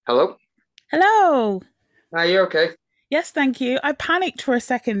Hello? Hello. Are you okay? Yes, thank you. I panicked for a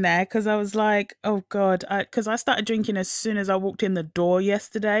second there because I was like, oh God, because I started drinking as soon as I walked in the door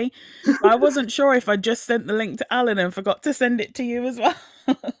yesterday. I wasn't sure if I just sent the link to Alan and forgot to send it to you as well.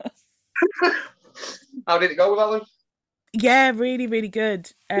 How did it go with Alan? Yeah, really, really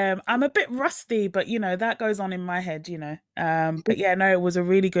good. I'm a bit rusty, but that goes on in my head, you know. But yeah, no, it was a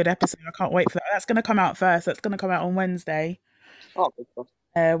really good episode. I can't wait for that. That's gonna come out first. That's gonna come out on Wednesday. Oh, good stuff.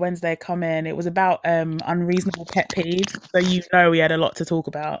 Wednesday come in. It was about unreasonable pet peeves. So we had a lot to talk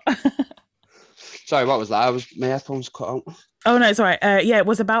about. Sorry, what was that? My headphones cut out. Oh no, it's all right. Yeah, it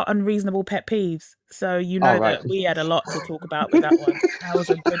was about unreasonable pet peeves. So Oh, right. that we had a lot to talk about with that one. That was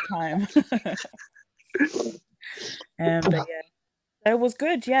a good time. But yeah, it was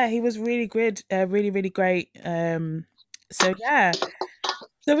good. Yeah, he was really good. Really, really great. So yeah.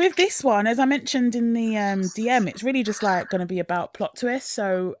 So with this one, as I mentioned in the DM, it's really just like going to be about plot twists.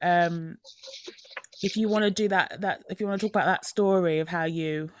 So if you want to do that if you want to talk about that story of how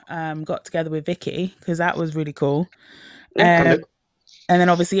you got together with Vicky, because that was really cool. Yeah, can do. Um, and then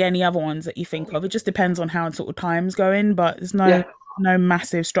obviously any other ones that you think of. It just depends on how sort of time's going, but there's no Yeah. no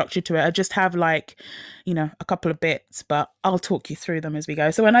massive structure to it. I just have like, a couple of bits, but I'll talk you through them as we go.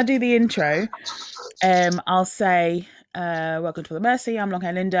 So when I do the intro, I'll say, welcome to the Mercy, I'm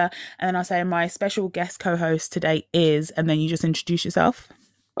Longhair Linda, and then I'll say my special guest co-host today is, and then you just introduce yourself.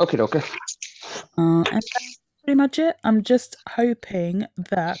 Okay, okay. And that's pretty much it. I'm just hoping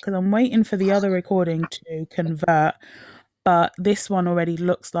that because I'm waiting for the other recording to convert, but this one already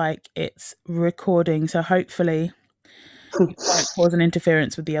looks like it's recording, so hopefully it won't cause an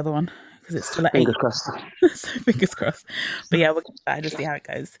interference with the other one because it's still at eight. Fingers crossed. So fingers crossed. But yeah, we'll get that to see how it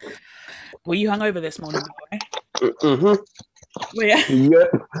goes. Were you hungover this morning, by the way? Mm-hmm. Well, yeah.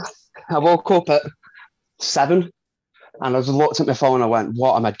 Yep. I woke up at 7 and I just looked at my phone and I went,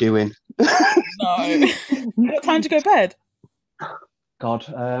 what am I doing? No. What time to go to bed? God,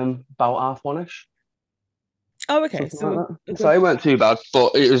 about half one-ish, Oh, okay. something like So a that. So good. it weren't too bad,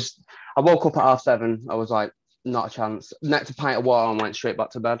 but I woke up at half 7. I was like, not a chance. Next a pint of water and went straight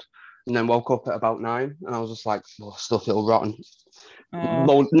back to bed. And then woke up at about 9 and I was just like, oh, still feel rotten.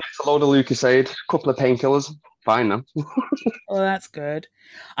 Oh, Next a load of Lucasade, couple of painkillers, fine now. well, that's good.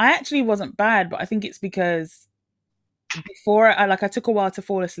 I actually wasn't bad, but I think it's because before I took a while to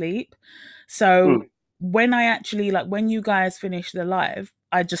fall asleep. So Mm. when I actually when you guys finished the live,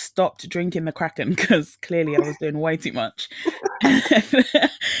 I just stopped drinking the Kraken because clearly I was doing way too much.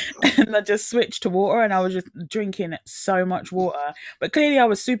 And I just switched to water and I was just drinking so much water. But clearly I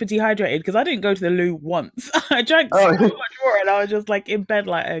was super dehydrated because I didn't go to the loo once. I drank so Oh, much water and I was just like in bed,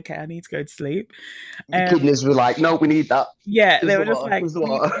 like, okay, I need to go to sleep. the Um kidneys were like, no, we need that. yeah, There's they the were just water. like, There's the need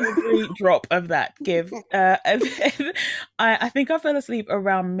water. every drop of that, give. And then I think I fell asleep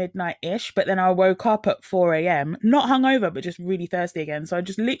around midnight-ish, but then I woke up at 4 a.m., not hungover, but just really thirsty again. So I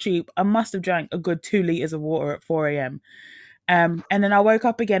just literally, I must have drank a good 2 liters of water at 4 a.m. And then I woke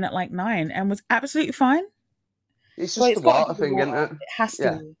up again at like 9 and was absolutely fine. It's Well, just the it's got to water be the thing, isn't water. it? It has to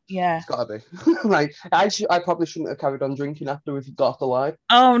Yeah, be. Yeah. it's got to be. Like, I probably shouldn't have carried on drinking after we got off the live.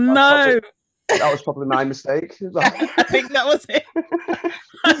 Oh That was probably no. that was probably my mistake. I think that was it.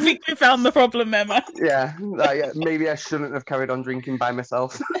 I think we found the problem, Emma. Yeah, yeah, maybe I shouldn't have carried on drinking by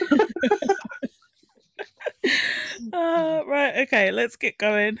myself. Right, okay, let's get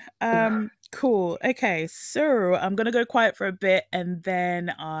going. Cool. Okay, so I'm gonna go quiet for a bit and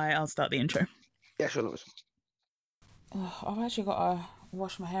then I'll start the intro. Yeah, sure, that was. Oh, I've actually got to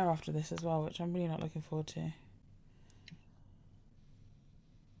wash my hair after this as well, which I'm really not looking forward to.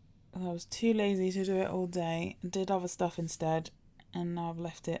 I was too lazy to do it all day, did other stuff instead, and now I've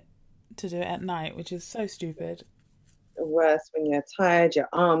left it to do it at night, which is so stupid. Worse when you're tired, your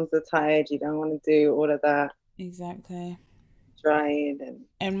arms are tired, you don't want to do all of that Exactly. drying and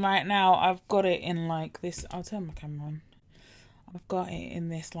And right now I've got it in like this. I'll turn my camera on. I've got it in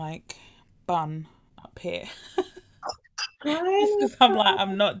this like bun up here. Just because I'm like,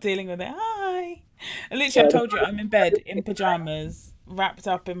 I'm not dealing with it. Hi. And literally, I told you I'm in bed in pajamas, wrapped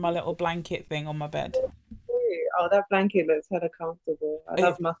up in my little blanket thing on my bed. oh, that blanket looks hella comfortable. I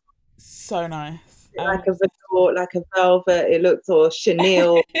love It's my so nice. like a velour, like a velvet. It looks all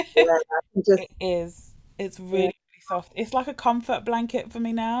chenille. Yeah, just It is. It's really, really soft. It's like a comfort blanket for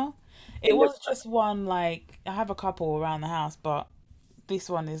me now. It it was looks just one, like, I have a couple around the house, but this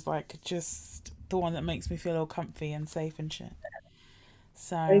one is like just the one that makes me feel all comfy and safe and shit.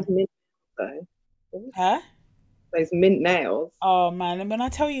 So, those mint though. huh? Those mint nails. Oh man, and when I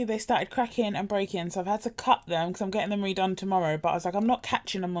tell you they started cracking and breaking, so I've had to cut them because I'm getting them redone tomorrow. But I was like, I'm not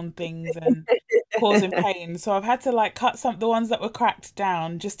catching them on things, and causing pain. So I've had to like cut the ones that were cracked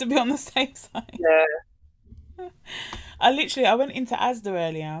down just to be on the safe side. Yeah. I went into Asda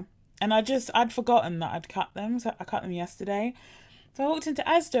earlier and I'd forgotten that I'd cut them. So I cut them yesterday. So I walked into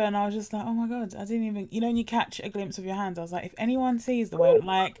Asda and I was just like, oh my God, I didn't even, when you catch a glimpse of your hands, I was like, if anyone sees the way,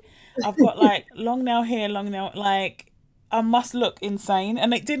 like, I've got like long nail here, long nail, like, I must look insane.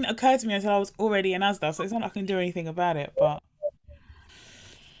 And it didn't occur to me until I was already in Asda. So it's not like I can do anything about it, but.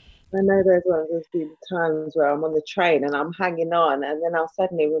 I know there's been times where I'm on the train and I'm hanging on, and then I'll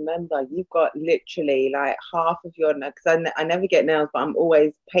suddenly remember you've got literally like half of your nails, because I never get nails, but I'm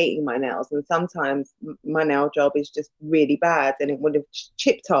always painting my nails, and sometimes my nail job is just really bad, and it would have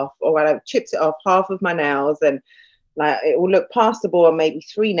chipped off, or I've chipped it off half of my nails, and like it will look passable on maybe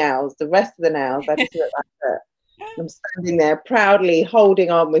 3 nails. The rest of the nails, I just look like that. I'm standing there proudly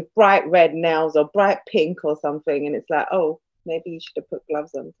holding on with bright red nails or bright pink or something, and it's like, oh, maybe you should have put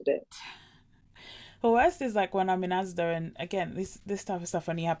gloves on today. Well, worst is like when I'm in Asda, and again, this type of stuff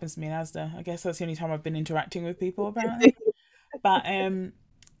only happens to me in Asda. I guess that's the only time I've been interacting with people, apparently. But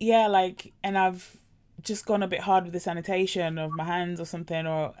yeah, like, and I've just gone a bit hard with the sanitation of my hands or something,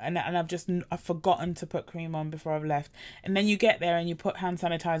 and I've forgotten to put cream on before I've left, and then you get there and you put hand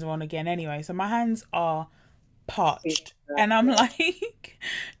sanitizer on again anyway. So my hands are parched, and I'm like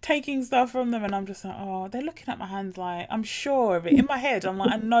taking stuff from them, and I'm just like, oh, they're looking at my hands like, I'm sure of it. In my head, I'm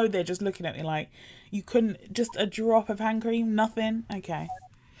like, I know they're just looking at me like, you couldn't, just a drop of hand cream, nothing. Okay.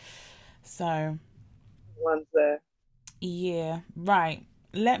 So one's there. Yeah, right.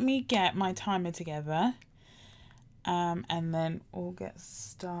 Let me get my timer together. And then we'll get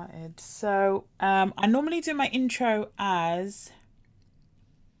started. So I normally do my intro as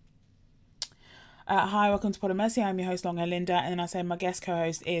hi, welcome to Pod of Mercy. I'm your host, Long Hair Linda, and then I say my guest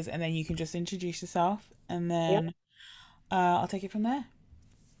co-host is, and then you can just introduce yourself, and then I'll take it from there.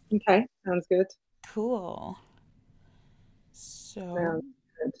 Okay, sounds good. Cool. So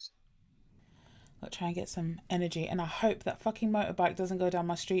I'll try and get some energy, and I hope that fucking motorbike doesn't go down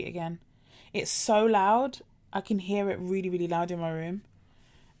my street again. It's so loud. I can hear it really, really loud in my room,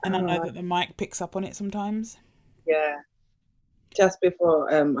 and I know that the mic picks up on it sometimes. Yeah. Just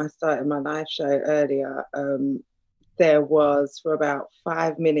before I started my live show earlier, there was for about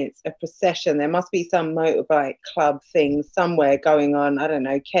 5 minutes a procession. There must be some motorbike club thing somewhere going on. I don't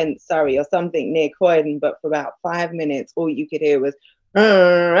know, Kent, Surrey, or something near Croydon. But for about 5 minutes, all you could hear was. I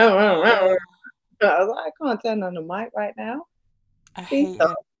was like, I can't turn on the mic right now. I hate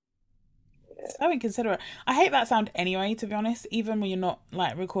it. So inconsiderate. I hate that sound anyway, to be honest. Even when you're not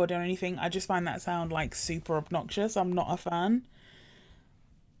like recording or anything, I just find that sound like super obnoxious. I'm not a fan.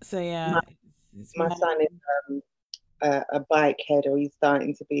 So yeah, my son is a bike head, or he's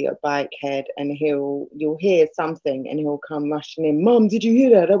starting to be a bike head, and you'll hear something and he'll come rushing in. Mum, did you hear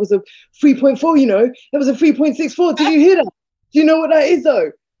that? That was a 3.4, that was a 3.64. Did you hear that? Do you know what that is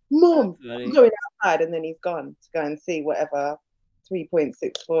though? Mum, I'm going outside, and then he's gone to go and see whatever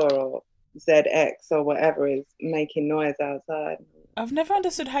 3.64 or ZX or whatever is making noise outside. I've never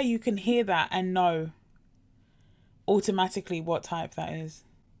understood how you can hear that and know automatically what type that is.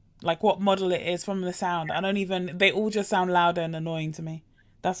 Like what model it is from the sound. They all just sound louder and annoying to me.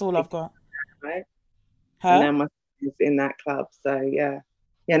 That's all I've got. Right? Huh? And now my son is in that club, so yeah.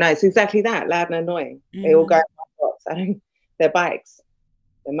 Yeah, no, it's exactly that, loud and annoying. They all go in my box. They're bikes.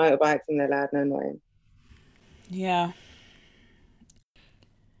 They're motorbikes, and they're loud and annoying. Yeah.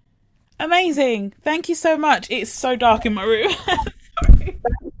 Amazing. Thank you so much. It's so dark in my room. Sorry.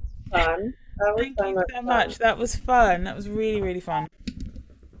 That was fun. Thank you so much. That was fun. That was really, really fun.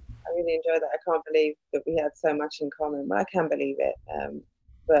 I really enjoyed that. I can't believe that we had so much in common. Well, I can believe it.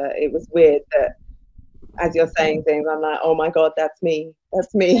 But it was weird that as you're saying things, I'm like, oh my God, that's me.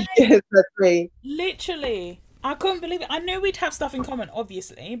 That's me. Yes, that's me. Literally. I couldn't believe it. I knew we'd have stuff in common,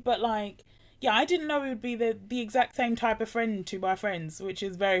 obviously, but like, yeah, I didn't know we would be the exact same type of friend to my friends, which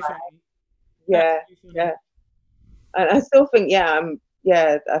is very funny. Yeah, yeah. And I still think, I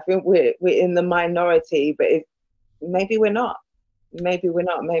think we're in the minority, but maybe we're not. Maybe we're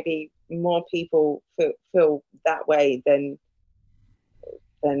not. Maybe more people feel that way than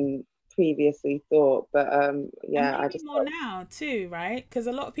previously thought. But yeah, I just more now too, right? Because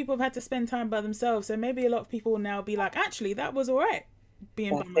a lot of people have had to spend time by themselves, so maybe a lot of people will now be like, actually, that was all right,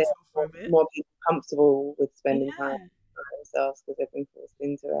 being by myself for a bit. More people comfortable with spending time by themselves because they've been forced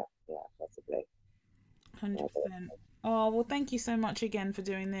into it. Yeah, possibly. 100%. Oh well, thank you so much again for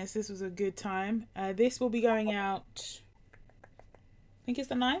doing this. This was a good time. This will be going out, I think it's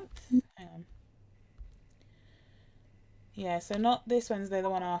the 9th. Hang on. Yeah, so not this Wednesday, the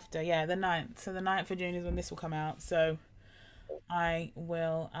one after. Yeah, the 9th. So the 9th of June is when this will come out. So I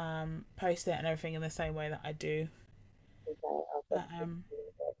will post it and everything in the same way that I do. Okay, I'll But definitely do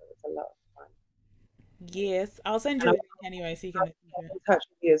it. It was a lot of fun. yes, I'll send And you I'll the link anyway so you can I'll listen to get it. in touch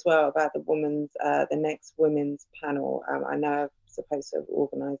with you as well about the next women's panel. I know I was supposed to have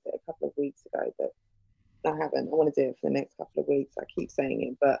organised it a couple of weeks ago, but I haven't. I want to do it for the next couple of weeks. I keep saying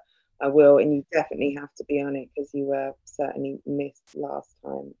it, but I will. And you definitely have to be on it because you were certainly missed last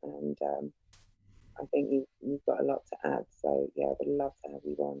time. And I think you've got a lot to add. So yeah, I would love to have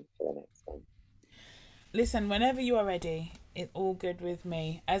you on for the next one. Listen, whenever you are ready, it's all good with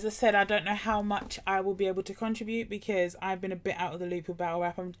me. As I said, I don't know how much I will be able to contribute because I've been a bit out of the loop with battle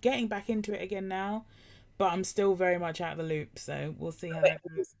rap. I'm getting back into it again now, but I'm still very much out of the loop. So we'll see how that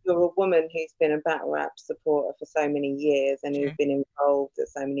goes. You're a woman who's been a battle rap supporter for so many years and who's True. been involved at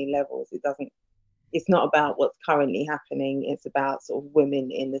so many levels. It's not about what's currently happening. It's about sort of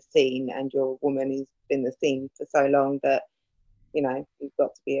women in the scene, and you're a woman who's been in the scene for so long that you've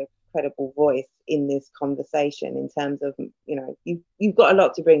got to be a credible voice in this conversation in terms of you've got a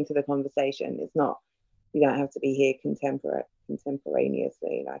lot to bring to the conversation. It's not, you don't have to be here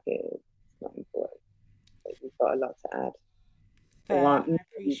contemporaneously, like it's not important, but you've got a lot to add. There Fair. aren't I many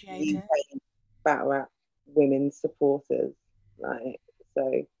appreciate it. UK battle rap women supporters, like,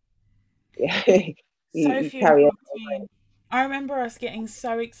 so yeah. So you few and carry far it. between. I remember us getting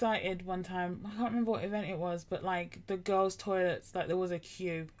so excited one time. I can't remember what event it was, but like the girls' toilets, like there was a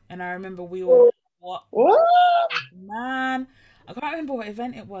queue, and I remember we all what What? man. I can't remember what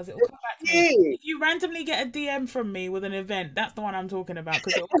event it was. It will come back to me. You? If you randomly get a DM from me with an event, that's the one I'm talking about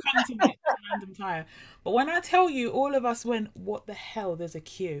because it will come to me at a random time. But when I tell you, all of us went, "What the hell? There's a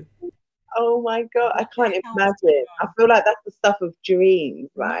queue. Oh my God, I What the can't hell is imagine. I going feel like that's the stuff of dreams.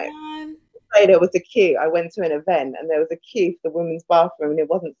 on, Like, man?" say there was a queue. I went to an event and there was a queue for the women's bathroom, and it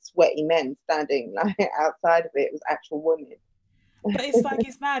wasn't sweaty men standing like outside of it. It was actual women. But it's like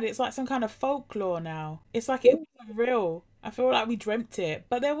it's mad. It's like some kind of folklore now. It's like it wasn't real. I feel like we dreamt it.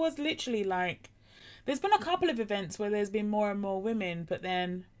 But there was literally like there's been a couple of events where there's been more and more women, but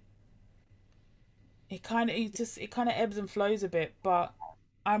then it kind of ebbs and flows a bit. But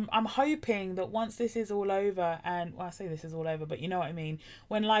I'm hoping that once this is all over, and well, I say this is all over, but you know what I mean,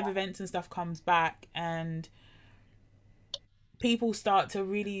 when live events and stuff comes back and people start to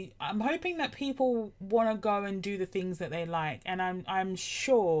really, I'm hoping that people want to go and do the things that they like, and I'm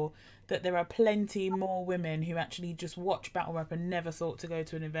sure that there are plenty more women who actually just watch battle rap and never thought to go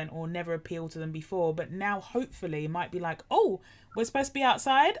to an event or never appealed to them before, but now hopefully might be like, oh, we're supposed to be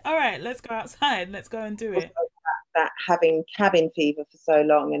outside, all right, let's go outside, let's go and do it. That having cabin fever for so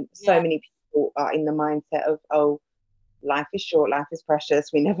long, and so Yeah. many people are in the mindset of, oh, life is short, life is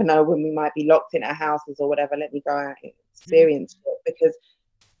precious. We never know when we might be locked in our houses or whatever. Let me go out and experience it. Because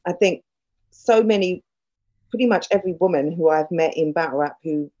I think so many, pretty much every woman who I've met in battle rap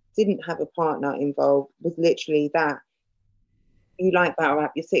who didn't have a partner involved was literally that. You like battle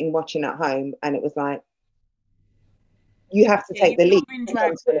rap, you're sitting watching at home, and it was like, you have to Yeah, take the leap.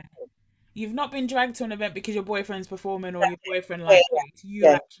 you've not been dragged to an event because your boyfriend's performing or your boyfriend Yeah, likes it. You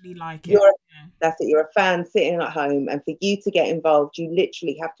yeah. actually like it. You're Yeah. That's it. You're a fan sitting at home, and for you to get involved, you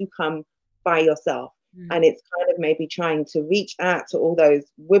literally have to come by yourself. And it's kind of maybe trying to reach out to all those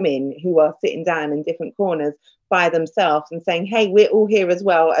women who are sitting down in different corners by themselves and saying, hey, we're all here as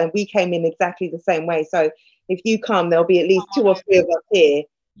well, and we came in exactly the same way. So if you come, there'll be at least two or three of us here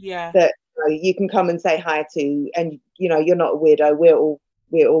Yeah. that you can come and say hi to, and you're not a weirdo.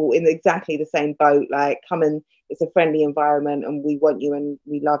 We're all in exactly the same boat. Like, come and it's a friendly environment, and we want you and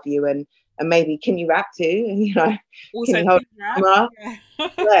we love you, and maybe can you rap too? Also, Can you hold rap. camera?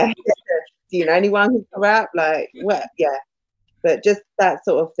 Yeah. Yeah. Do you know anyone who can rap? Like, well, yeah. But just that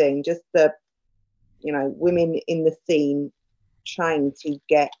sort of thing, just the women in the scene, trying to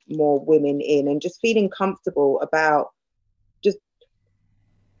get more women in and just feeling comfortable about just,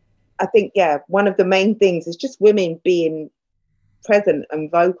 I think, yeah, one of the main things is just women being present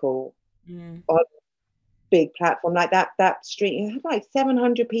and vocal on a big platform like that street. You have like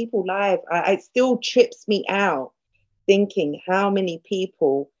 700 people live. It still trips me out thinking how many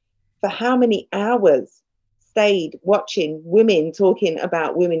people for how many hours stayed watching women talking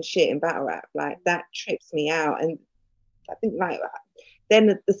about women's shit in battle rap. Like, that trips me out. And I think like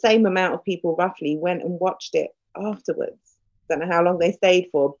then the same amount of people roughly went and watched it afterwards. Don't know how long they stayed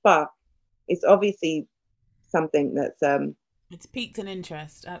for, but it's obviously something that's It's piqued an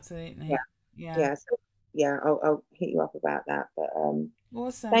interest, absolutely. yeah. Yeah. So yeah, I'll hit you up about that. But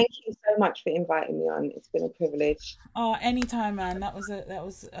Awesome. thank you so much for inviting me on. It's been a privilege. Oh, anytime, man. That was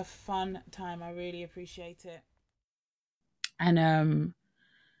a fun time. I really appreciate it. And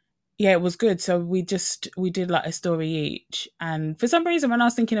Yeah, it was good. So we did like a story each, and for some reason, when I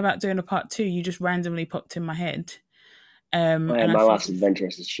was thinking about doing a part 2, you just randomly popped in my head. And I my last figured,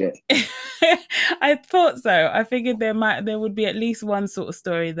 adventurous as shit. I thought so. I figured there would be at least one sort of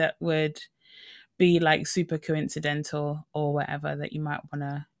story that would be like super coincidental or whatever that you might want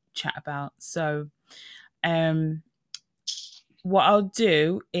to chat about. So, what I'll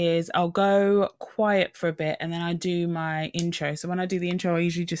do is I'll go quiet for a bit and then I do my intro. So when I do the intro, I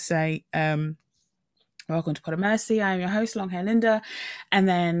usually just say, welcome to Pod of Mercy. I am your host, Long Hair Linda. And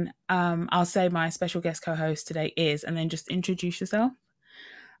then I'll say my special guest co-host today is, and then just introduce yourself.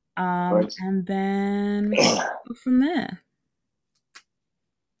 And then we can go from there.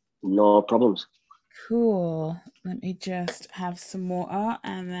 No problems. Cool. Let me just have some water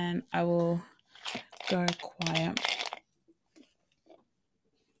and then I will go quiet.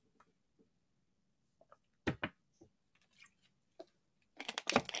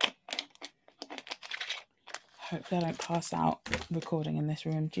 Hopefully I don't pass out recording in this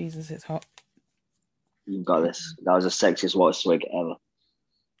room. Jesus, it's hot. You've got this. That was the sexiest water swig ever.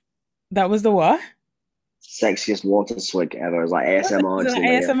 That was the what? Sexiest water swig ever. It was like ASMR. Was it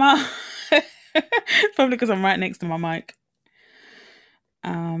ASMR? Probably because I'm right next to my mic.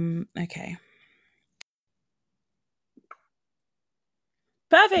 Okay.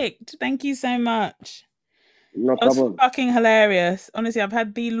 Perfect. Thank you so much. No problem. That was fucking hilarious. Honestly, I've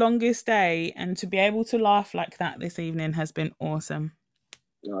had the longest day, and to be able to laugh like that this evening has been awesome.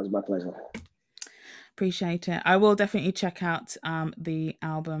 No, it was my pleasure. Appreciate it. I will definitely check out the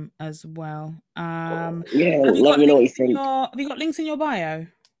album as well. Yeah, let me know what you think. Have you got links in your bio?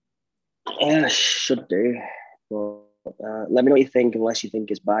 Yeah, should do. But let me know what you think, unless you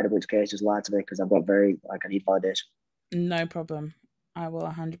think it's bad, in which case just lie to me, because I need validation. No problem. I will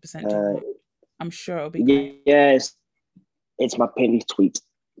 100% do that. I'm sure it'll be great. Yes, it's my pinned tweet.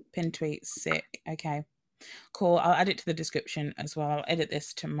 Pinned tweet, sick. Okay, cool. I'll add it to the description as well. I'll edit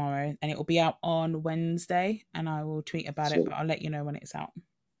this tomorrow, and it will be out on Wednesday, and I will tweet about it, but I'll let you know when it's out.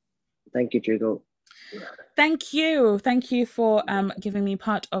 Thank you, Trigo. Thank you. Thank you for giving me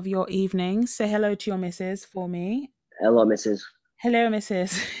part of your evening. Say hello to your missus for me. Hello, Mrs. Hello,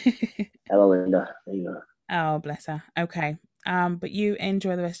 Mrs. Hello, Linda. There you go. Oh, bless her. Okay. But you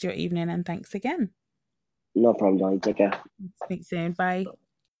enjoy the rest of your evening and thanks again. No problem, darling. Take care. Speak soon. Bye.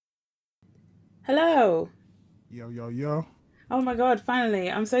 Hello. Yo. Oh my God,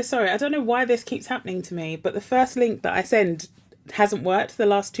 finally. I'm so sorry. I don't know why this keeps happening to me, but the first link that I send hasn't worked the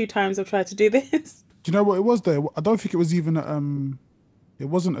last 2 times I've tried to do this. Do you know what it was there? I don't think it was even it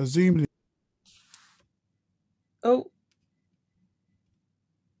wasn't a Zoom link. Oh.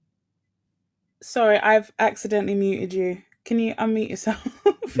 Sorry, I've accidentally muted you. Can you unmute yourself?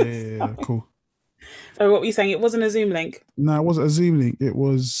 Yeah, cool. So what were you saying? It wasn't a Zoom link? No, it wasn't a Zoom link. It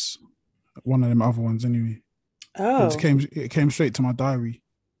was one of them other ones anyway. Oh. It came straight to my diary.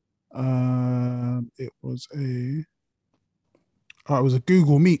 It was a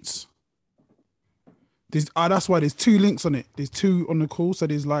Google Meets. That's why there's 2 links on it. There's 2 on the call. So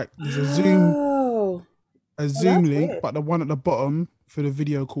there's a Zoom link, weird. But the one at the bottom for the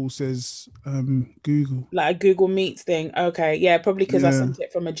video call says Google. Like a Google Meets thing. Okay. Yeah, probably because I sent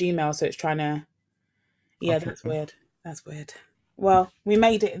it from a Gmail, so it's trying to... Yeah, okay, that's weird. That's weird. Well, we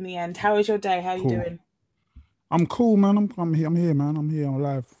made it in the end. How was your day? How are you doing? I'm cool, man. I'm here, man. I'm here. I'm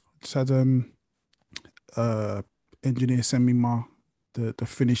alive. Just had engineer send me the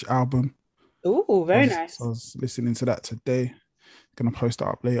finished album. Ooh, very nice. So I was listening to that today. Gonna post it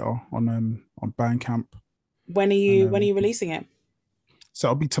up later on Bandcamp. When are you releasing it? So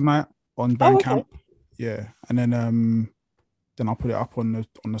it'll be tonight on Bandcamp. Oh, okay. Yeah, and then I'll put it up on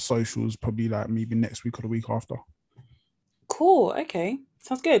the socials probably like maybe next week or the week after. Cool. Okay,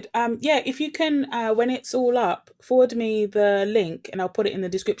 sounds good. Yeah, if you can, when it's all up, forward me the link and I'll put it in the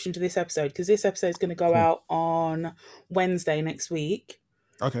description to this episode, because this episode is going to go out on Wednesday next week.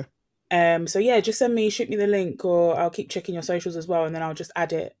 Okay. So yeah, just shoot me the link, or I'll keep checking your socials as well, and then I'll just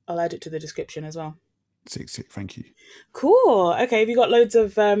add it to the description as well. Sick. Thank you. Cool. Okay, have you got loads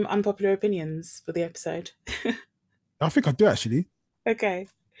of unpopular opinions for the episode? I think I do actually. Okay.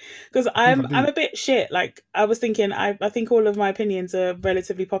 Because I'm a bit shit. Like, I was thinking, I think all of my opinions are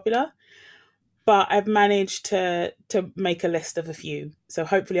relatively popular, but I've managed to make a list of a few. So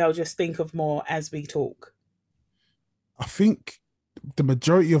hopefully I'll just think of more as we talk. I think the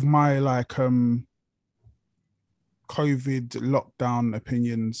majority of my COVID lockdown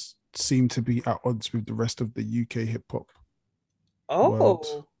opinions seem to be at odds with the rest of the UK hip hop. Oh,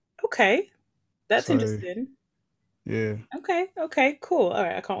 world. Okay. That's interesting. Yeah. Okay, cool. All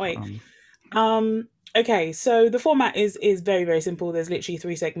right, I can't wait. Okay, so the format is very, very simple. There's literally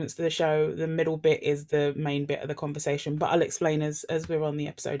 3 segments to the show. The middle bit is the main bit of the conversation, but I'll explain as we're on the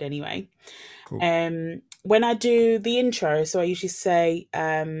episode anyway. Cool. When I do the intro, so I usually say,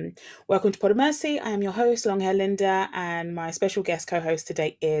 welcome to Pod of Mercy. I am your host, Longhair Linda, and my special guest co-host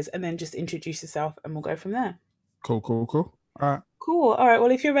today is, and then just introduce yourself and we'll go from there. Cool. All right. Cool. All right.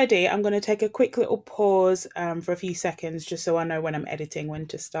 Well, if you're ready, I'm going to take a quick little pause for a few seconds just so I know when I'm editing when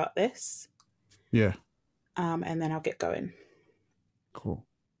to start this. Yeah. And then I'll get going. Cool.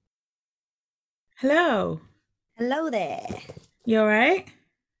 Hello. Hello there. You all right?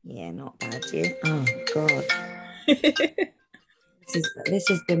 Yeah, not bad, you. Oh, God. This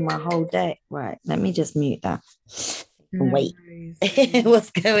has been my whole day. Right, let me just mute that. Wait. What's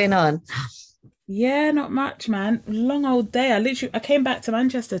going on? Yeah, not much, man. Long old day. I came back to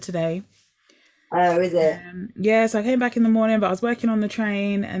Manchester today. Oh, is it? Yeah, so I came back in the morning, but I was working on the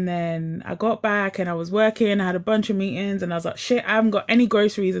train, and then I got back and I was working. I had a bunch of meetings, and I was like, shit, I haven't got any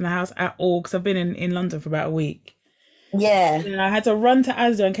groceries in the house at all because I've been in London for about a week. Yeah. And I had to run to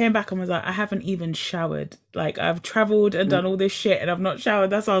Asda and came back and was like, I haven't even showered. Like, I've travelled and done all this shit and I've not showered.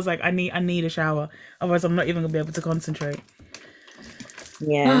 That's why I was like, I need a shower. Otherwise, I'm not even gonna be able to concentrate.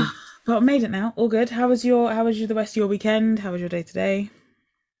 Yeah. But I made it now. All good. How was the rest of your weekend? How was your day today?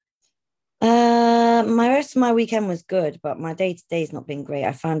 My rest of my weekend was good, but my day-to-day's not been great.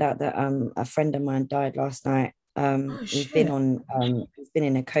 I found out that a friend of mine died last night. He's been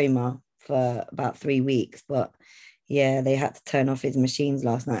in a coma for about 3 weeks, but yeah, they had to turn off his machines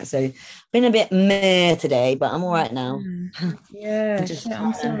last night. So been a bit meh today, but I'm all right now. Yeah,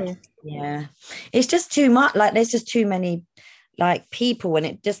 I'm sorry. Yeah. It's just too much. Like there's just too many like people, and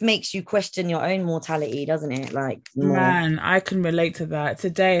it just makes you question your own mortality, doesn't it? Like more. Man, I can relate to that.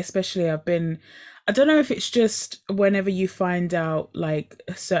 Today, especially, I don't know if it's just whenever you find out like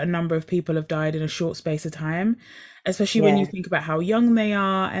a certain number of people have died in a short space of time, especially when you think about how young they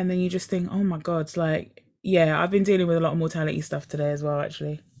are, and then you just think, oh my God, it's like, yeah, I've been dealing with a lot of mortality stuff today as well,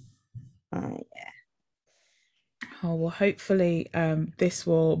 actually. Yeah. Oh, well, hopefully this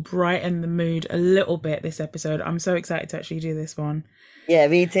will brighten the mood a little bit, this episode. I'm so excited to actually do this one. Yeah,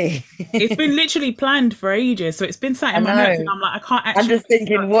 me too. It's been literally planned for ages, so it's been sat in my notes, and I'm like, I can't actually. I'm just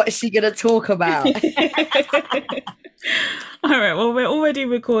thinking, what is she going to talk about? All right, well, we're already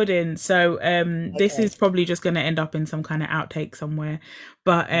recording, so this is probably just going to end up in some kind of outtake somewhere.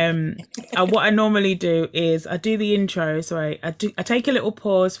 But what I normally do is I do the intro, so I take a little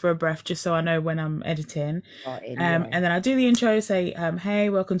pause for a breath just so I know when I'm editing, and then I do the intro, say, hey,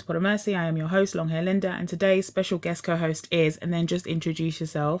 welcome to Pod of Mercy, I am your host, Longhair Linda, and today's special guest co-host is, and then just introduce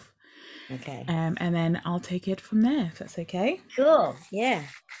yourself. Okay. And then I'll take it from there, if that's okay. Cool. Yeah.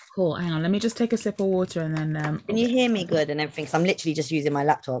 Cool. Hang on, let me just take a sip of water and then. Can you hear me good and everything? So I'm literally just using my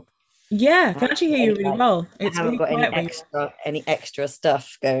laptop. Yeah, I can actually hear you really well. It's I haven't really got any extra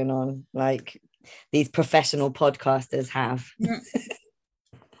stuff going on like these professional podcasters have.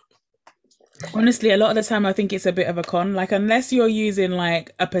 Honestly, a lot of the time I think it's a bit of a con. Like, unless you're using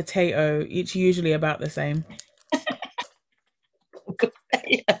like a potato, it's usually about the same.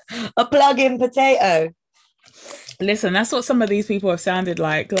 A plug-in potato. Listen, that's what some of these people have sounded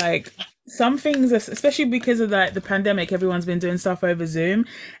like. Like some things, especially because of the pandemic, everyone's been doing stuff over Zoom.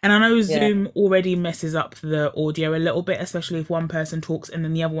 And I know Zoom already messes up the audio a little bit, especially if one person talks and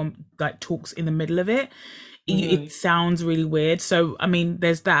then the other one like talks in the middle of it. It sounds really weird. So, I mean,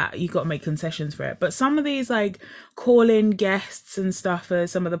 there's that. You've got to make concessions for it. But some of these like call-in guests and stuff for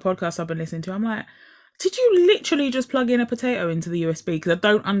some of the podcasts I've been listening to, I'm like, did you literally just plug in a potato into the USB? Because I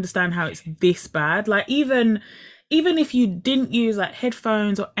don't understand how it's this bad. Like, even if you didn't use like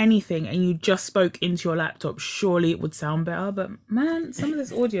headphones or anything and you just spoke into your laptop, surely it would sound better. But man, some of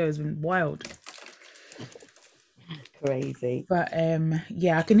this audio has been wild. Crazy. But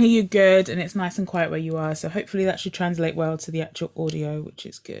yeah, I can hear you good and it's nice and quiet where you are. So hopefully that should translate well to the actual audio, which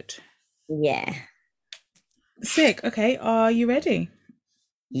is good. Yeah. Sick. Okay, are you ready?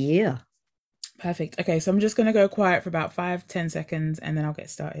 Yeah. Perfect. Okay, so I'm just going to go quiet for about 5-10 seconds and then I'll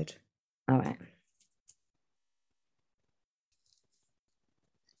get started. All right.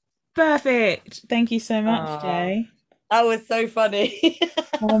 Perfect. Thank you so much, Jay. That was so funny.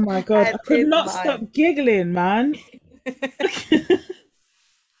 Oh my God. I could not stop giggling, man. I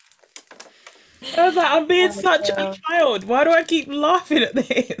was like, I'm being such a child. Why do I keep laughing at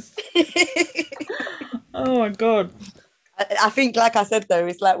this? Oh my God. I think, like I said, though,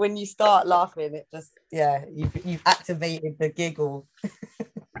 it's like when you start laughing, it just, you've activated the giggle.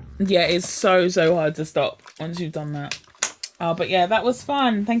 Yeah, it's so hard to stop once you've done that. Oh, but yeah, that was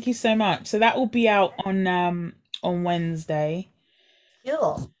fun. Thank you so much. So that will be out on Wednesday.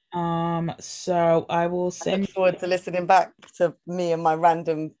 Cool. So I will I send look forward to listening back to me and my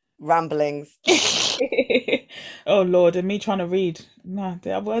random ramblings. Oh Lord, and me trying to read. No,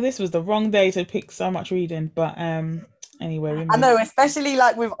 well, this was the wrong day to pick so much reading, but anyway, I know, especially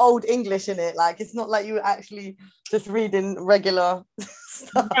like with old English in it. Like it's not like you were actually just reading regular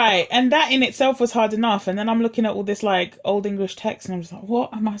stuff. Right, and that in itself was hard enough. And then I'm looking at all this like old English text, and I'm just like,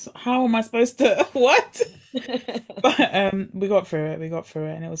 how am I supposed to what? But we got through it.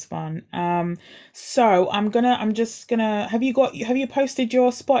 And it was fun. So I'm just gonna have you posted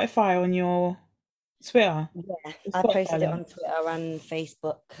your Spotify on your Twitter? Yeah, I posted it on Twitter and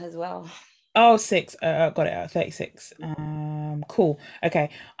Facebook as well. Oh, 6. Got it out. 36. Cool. Okay.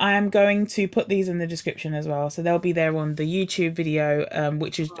 I am going to put these in the description as well. So they'll be there on the YouTube video,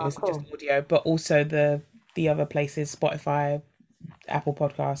 which is cool. Just audio, but also the other places, Spotify, Apple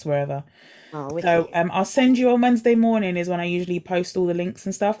Podcasts, wherever. So I'll send you on Wednesday morning is when I usually post all the links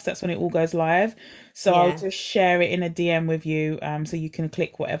and stuff, because that's when it all goes live. So I'll just share it in a DM with you, so you can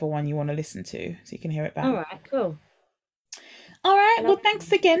click whatever one you want to listen to, so you can hear it back. All right, cool. All right. Well,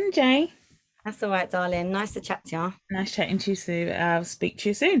 thanks again, Jay. That's all right, darling. Nice to chat to you. Nice chatting to you, Sue. I'll speak to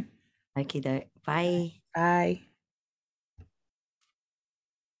you soon. Okie doke. Bye. Bye.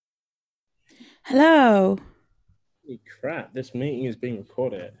 Hello. Holy crap, this meeting is being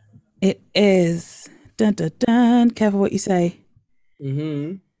recorded. It is. Dun dun dun. Careful what you say.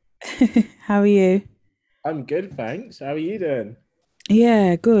 How are you? I'm good, thanks. How are you doing?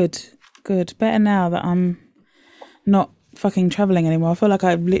 Yeah, good. Better now that I'm not fucking traveling anymore. I feel like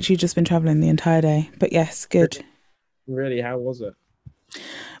I've literally just been traveling the entire day. But yes, good. Really, how was it?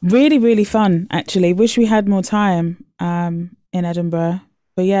 Really, really fun, actually. Wish we had more time in Edinburgh.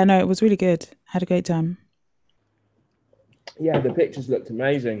 But yeah, no, it was really good. Had a great time. Yeah, the pictures looked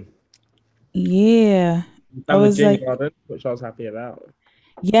amazing. Yeah. I was the gin garden, which I was happy about.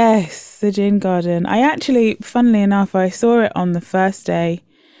 Yes, the gin garden. I actually, funnily enough, I saw it on the first day.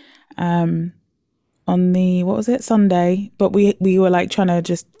 On the, what was it, Sunday? But we were like trying to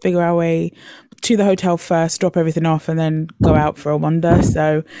just figure our way to the hotel first, drop everything off, and then go out for a wander.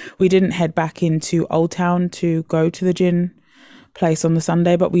 So we didn't head back into Old Town to go to the gin place on the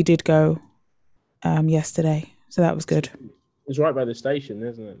Sunday, but we did go yesterday. So that was good. It's right by the station,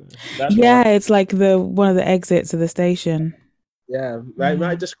 isn't it? It's like one of the exits of the station. Yeah,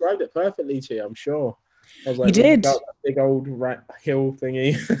 I described it perfectly to you, I'm sure. I was like, you did. That big old hill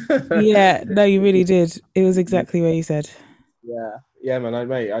thingy. Yeah, no, you really did. It was exactly what you said. Yeah, man. I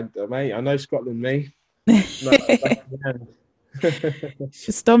know Scotland, me. It's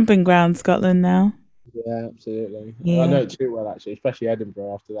stomping ground, Scotland now. Yeah, absolutely. Yeah. I know it too well, actually, especially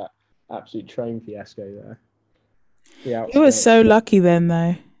Edinburgh after that absolute train fiasco there. Yeah, you were so lucky then,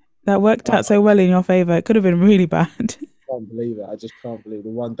 though. That worked out so well in your favour. It could have been really bad. I can't believe it. I just can't believe the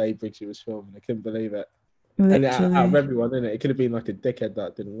one day Bridget was filming. I couldn't believe it. Literally. And out of everyone, innit? It could have been like a dickhead that I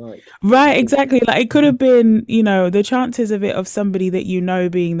didn't like. Right, exactly. Like it could have been, the chances of it of somebody that you know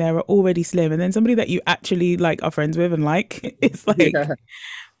being there are already slim, and then somebody that you actually like are friends with and like, it's like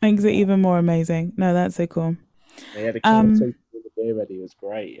makes it even more amazing. No, that's so cool. They had a conversation with the beer ready. It was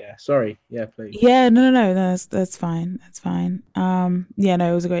great. Yeah. Sorry. Yeah, please. Yeah, no, that's fine. That's fine. Yeah,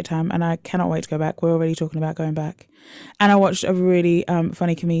 no, it was a great time, and I cannot wait to go back. We're already talking about going back. And I watched a really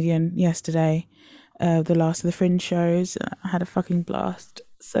funny comedian yesterday. The last of the Fringe shows. I had a fucking blast.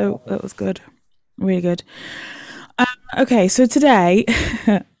 So it was good. Really good. Okay, so today,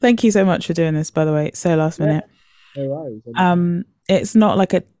 thank you so much for doing this, by the way. It's so last minute. It's not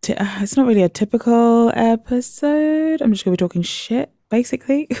like it's not really a typical episode. I'm just gonna be talking shit,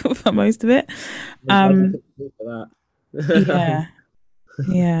 basically, for most of it. Yeah.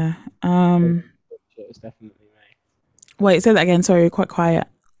 It's definitely me. Wait, say that again. Sorry, you're quite quiet.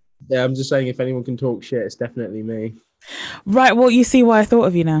 Yeah, I'm just saying if anyone can talk shit, it's definitely me. Right, well, you see why I thought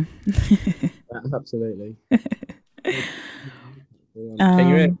of you now. Absolutely. Can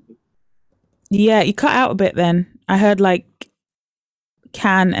you hear? Yeah, you cut out a bit then. I heard like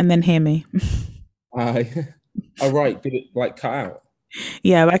can and then hear me. Oh, right. Did it like cut out?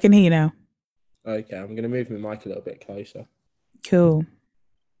 Yeah, but I can hear you now. Okay, I'm going to move my mic a little bit closer. Cool.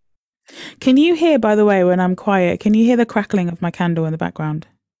 Can you hear, by the way, when I'm quiet, can you hear the crackling of my candle in the background?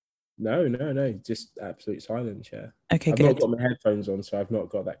 No. Just absolute silence, yeah. Okay, I've good. not got my headphones on, so I've not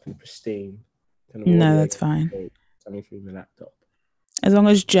got that kind of pristine kind of no, that's fine. Coming through my laptop. As long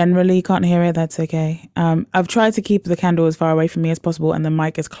as generally you can't hear it, that's okay. I've tried to keep the candle as far away from me as possible and the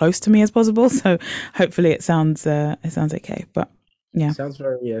mic as close to me as possible, so hopefully it sounds okay. But yeah, it sounds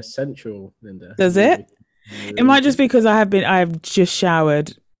very sensual, Linda. Does it? It might just be because I've just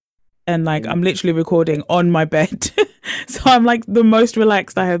showered and like I'm literally recording on my bed So I'm like the most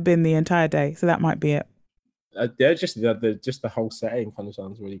relaxed I have been the entire day. So that might be it. Yeah, just the whole setting kind of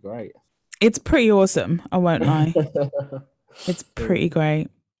sounds really great. It's pretty awesome. I won't lie. It's pretty great.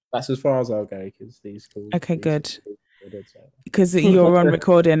 That's as far as I'll go because these calls. Okay, good. Because you're on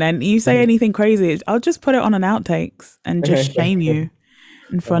recording, and you say anything crazy, I'll just put it on an outtakes and just shame you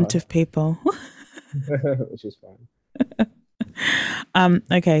in front of people. Which is fine.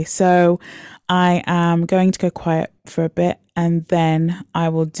 Okay, so I am going to go quiet for a bit, and then I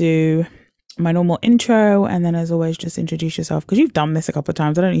will do my normal intro, and then as always, just introduce yourself because you've done this a couple of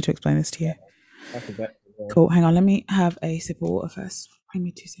times. I don't need to explain this to you. Cool. Hang on, let me have a sip of water first. Give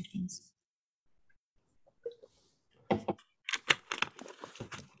me 2 seconds.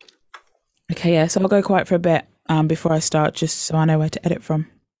 Okay, yeah, so I'll go quiet for a bit before I start, just so I know where to edit from.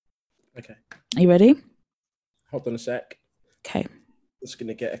 Okay. Are you ready? Hold on a sec. Okay. Just going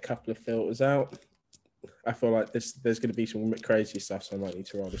to get a couple of filters out. I feel like there's going to be some crazy stuff, so I might need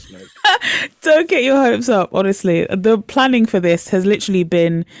to rather smoke. Don't get your hopes up, honestly. The planning for this has literally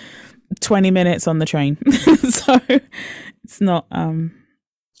been 20 minutes on the train. So it's not...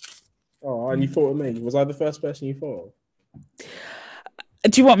 Oh, and you thought of me. Was I the first person you thought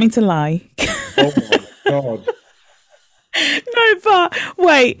of? Do you want me to lie? Oh my God. No, but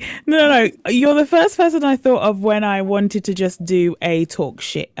wait. No. You're the first person I thought of when I wanted to just do a talk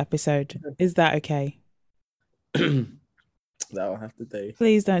shit episode. Is that okay? That'll have to do.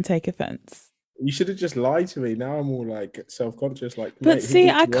 Please don't take offense. You should have just lied to me. Now I'm all like self-conscious. Like, but see,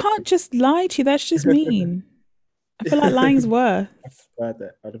 I can't just lie to you. That's just mean. I feel like lying's worse. I'd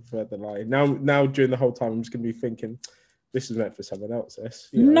have preferred the lie. Now during the whole time, I'm just going to be thinking, this is meant for someone else. This.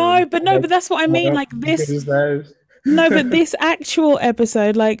 No, but that's what I mean. Like this. No, but this actual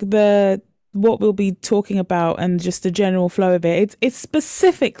episode, like what we'll be talking about and just the general flow of it, it's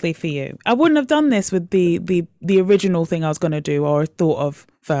specifically for you. I wouldn't have done this with the original thing I was going to do or thought of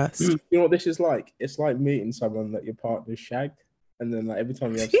first. You know what this is like? It's like meeting someone that your partner's shagged, and then like every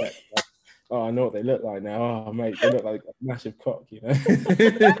time you have sex, like, oh, I know what they look like now. Oh, mate, they look like a massive cock, you know.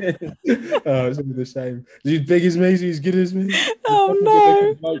 Oh, it's really the same. Is he as big as me? Is he as good as me? Oh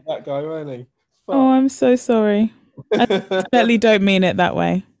no! Like that guy, weren't he? Fuck. Oh, I'm so sorry. I definitely don't mean it that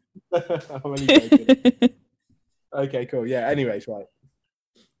way. I'm only joking. Okay, cool. Yeah. Anyways, right.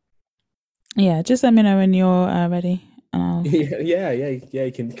 Yeah, just let me know when you're ready. And I'll... Yeah.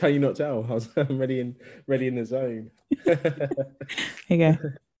 You can you not tell? I'm ready in the zone. Here you go.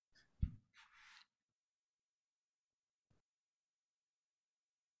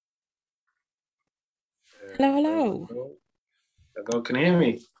 Hello. Hello, can you hear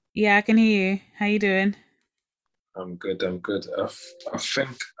me? Yeah, I can hear you. How you doing? I'm good. I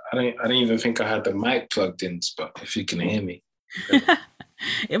think I didn't even think I had the mic plugged in, but if you can hear me.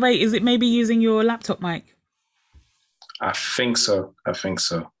 Wait, is it maybe using your laptop mic? I think so.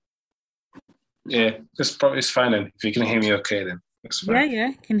 Yeah, it's fine then. If you can hear me okay then. That's fine.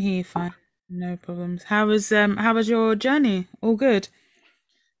 Yeah, can hear you fine. No problems. How was your journey? All good?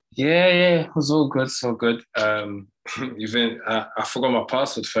 Yeah, it was all good, so good. Even I forgot my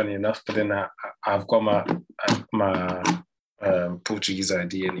password, funny enough, but then I've got my Portuguese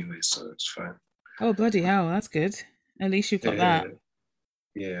ID anyway, so it's fine. Oh bloody hell, that's good. At least you've got that.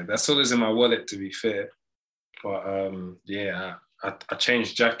 Yeah, that's all that's in my wallet, to be fair. But I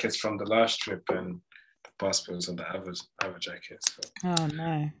changed jackets from the last trip, and the passport was on the other jacket. So. Oh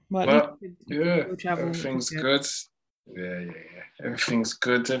no! But everything's good. Yeah. Everything's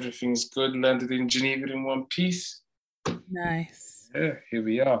good. Landed in Geneva in one piece. Nice. Yeah, here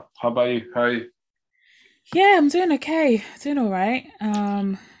we are. How about you? How are you? Yeah, I'm doing okay. Doing all right.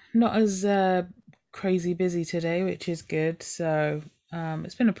 Not as crazy busy today, which is good. So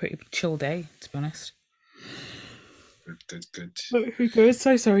it's been a pretty chill day, to be honest. Good. Good.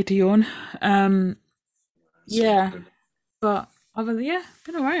 So sorry to yawn. Yeah, but other than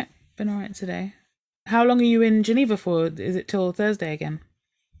been all right. Been all right today. How long are you in Geneva for? Is it till Thursday again?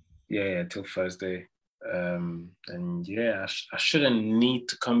 Yeah, till Thursday. And I shouldn't need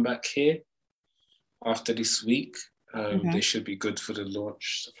to come back here after this week. They should be good for the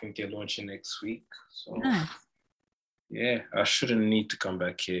launch. I think they're launching next week. So nice. Yeah, I shouldn't need to come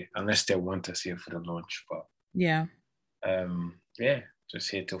back here unless they want us here for the launch. But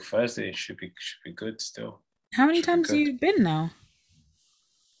just here till Thursday. It should be good still. How many times have you been now?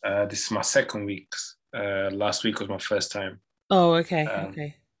 This is my second week. Last week was my first time. Oh, okay.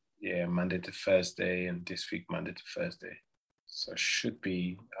 Okay. Yeah, Monday to Thursday, and this week Monday to Thursday. So I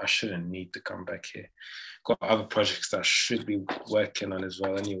shouldn't need to come back here. Got other projects that I should be working on as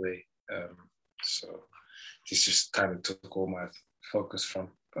well anyway. So this just kind of took all my focus from.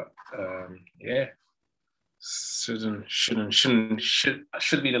 But Should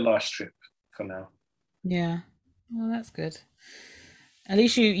be the last trip for now. Yeah. Well, that's good. At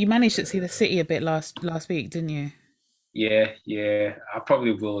least you managed to see the city a bit last week, didn't you? Yeah. I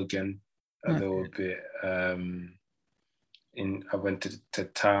probably will again a little good. bit. I went to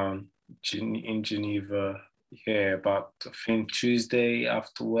town in Geneva. Yeah, about I think Tuesday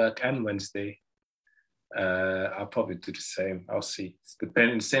after work and Wednesday. I'll probably do the same. I'll see. It's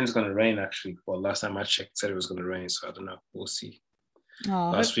saying it's gonna rain actually. Well, last time I checked, it said it was gonna rain, so I don't know. We'll see.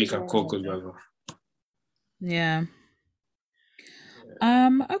 Last week I caught good weather. Yeah.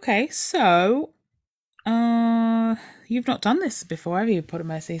 Okay, so you've not done this before, have you,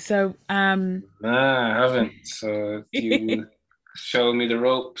 Podomercy? So Nah, I haven't. So you show me the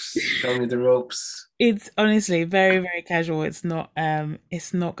ropes. It's honestly very, very casual. It's not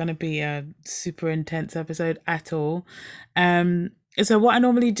gonna be a super intense episode at all. So what I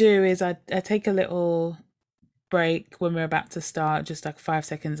normally do is I take a little break when we're about to start, just like 5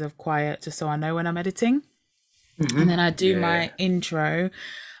 seconds of quiet, just so I know when I'm editing. And then I do my intro,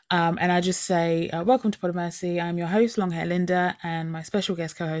 and I just say, welcome to Podomercy. I'm your host, Long Hair Linda, and my special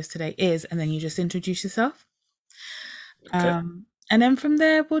guest co-host today is, and then you just introduce yourself. Okay. And then from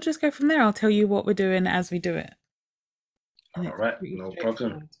there, we'll just go from there. I'll tell you what we're doing as we do it. All right, no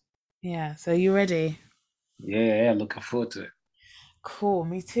problem. Yeah, so you ready? Yeah, looking forward to it. Cool,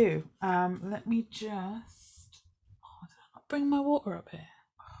 me too. Let me just bring my water up here.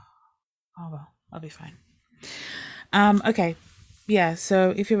 Oh well, I'll be fine. Okay, yeah,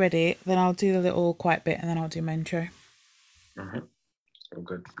 so if you're ready, then I'll do the little quiet bit and then I'll do my intro. Oh,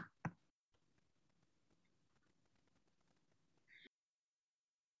 good.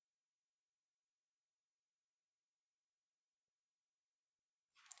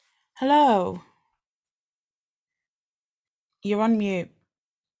 Hello. You're on mute.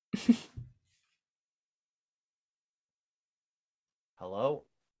 Hello.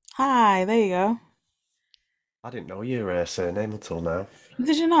 Hi, there you go. I didn't know your surname until now.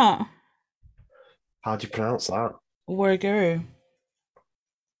 Did you not? How do you pronounce that? Warguru.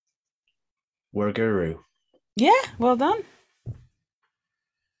 Warguru. Yeah, well done.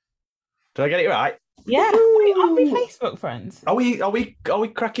 Did I get it right? Yeah. Wait, aren't we Facebook friends? Are we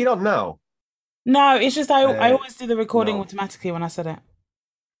cracking on now? No, it's just I always do the recording automatically when I said it.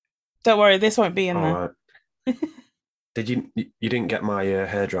 Don't worry, this won't be in there. Right. Did you didn't get my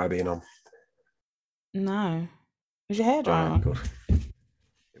hairdryer being on? No. Was your hairdryer on? Good.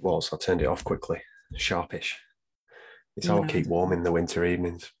 It was. I turned it off quickly. Sharpish. It's how I keep warm in the winter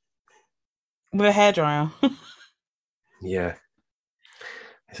evenings. With a hairdryer? Yeah.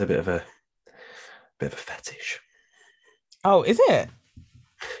 It's a bit of a fetish. Oh, is it?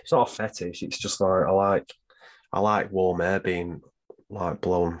 It's not a fetish. It's just like I like warm air being like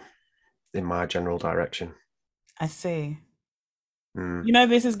blown in my general direction. I see. You know,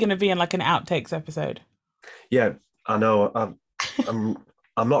 this is going to be in like an outtakes episode. Yeah, I know.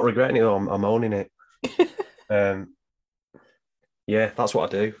 I'm not regretting it though. I'm owning it. Yeah, that's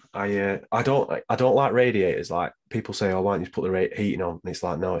what I do. I don't like radiators. Like people say, "Oh, why don't you put the heating on?" And it's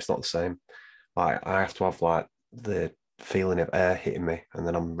like, no, it's not the same. Like I have to have like the feeling of air hitting me, and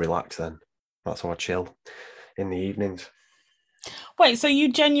then I'm relaxed. Then that's how I chill in the evenings. Wait, so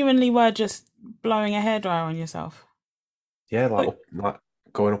you genuinely were just blowing a hairdryer on yourself? Yeah, like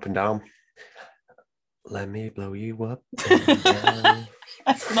going up and down. Let me blow you up.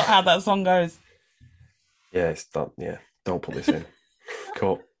 That's not how that song goes. Yeah, it's not. Yeah, don't put this in.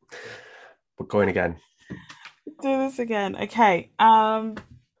 Cool. We're going again. Do this again. Okay.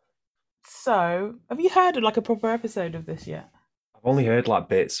 So, have you heard of like a proper episode of this yet? I've only heard like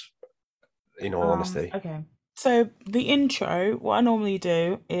bits, in all honesty. Okay. So the intro, what I normally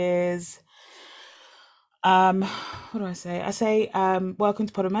do is, what do I say? I say, welcome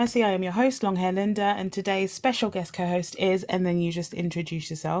to Podomercy. I am your host, Long Hair Linda, and today's special guest co-host is, and then you just introduce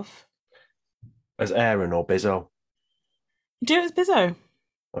yourself. As Aaron or Bizzo? Do it as Bizzo.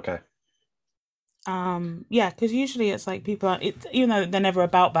 Okay. Yeah, because usually it's like people even though they're never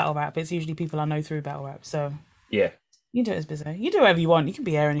about battle rap, it's usually people I know through battle rap. So yeah, you do it as Bizzo. You do whatever you want. You can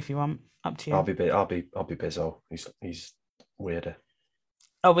be Aaron if you want. Up to you. I'll be Bizzo. He's weirder.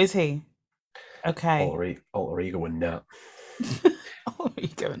 Oh, is he? Okay. Alter ego and that. Alter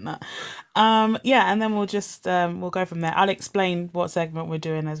ego and that. Yeah, and then we'll just we'll go from there. I'll explain what segment we're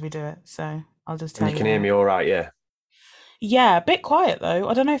doing as we do it. So I'll just tell you. You can hear me all right, yeah. Yeah, a bit quiet though.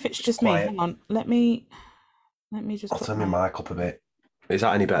 I don't know if it's just me. Hang on. Let me just. I'll turn my mic up a bit. Is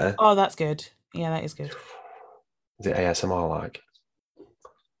that any better? Oh, that's good. Yeah, that is good. Is it ASMR like?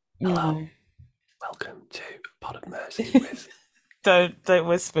 No. Welcome to Podomercy with. Don't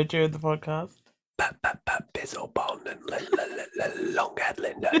whisper during the podcast. Bizzle Bond and Longhead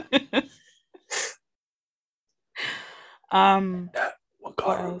Linda.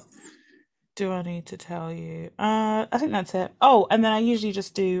 What else do I need to tell you? I think that's it. Oh, and then I usually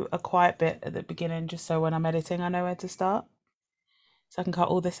just do a quiet bit at the beginning, just so when I'm editing, I know where to start, so I can cut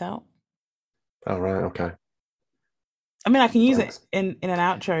all this out. Oh, right, okay. I mean, I can use it in an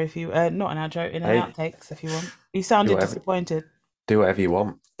outro if you, not an outro, in an outtakes if you want. You sounded disappointed. Do whatever you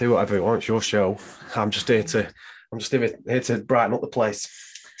want. Do whatever you want. It's your show. I'm just here to brighten up the place.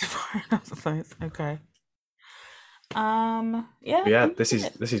 Brighten up the place. Okay. Yeah. This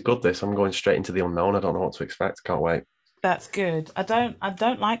is good. I'm going straight into the unknown. I don't know what to expect. Can't wait. That's good. I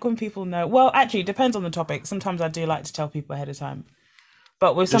don't like when people know. Well, actually, it depends on the topic. Sometimes I do like to tell people ahead of time.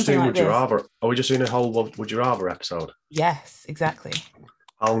 But with something like this, are we just doing a whole Would You Rather episode? Yes, exactly.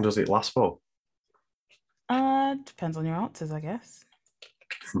 How long does it last for? Depends on your answers, I guess.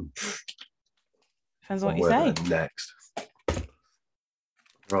 Depends on what you say. Next.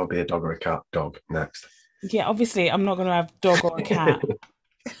 Rather be a dog or a cat? Dog. Next. Yeah, obviously, I'm not going to have dog or a cat.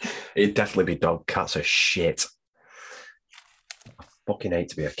 It'd definitely be dog. Cats are shit. I fucking hate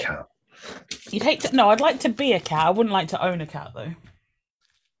to be a cat. You'd hate to? No, I'd like to be a cat. I wouldn't like to own a cat, though.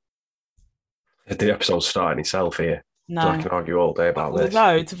 The episode's starting itself here. No. So I can argue all day about this.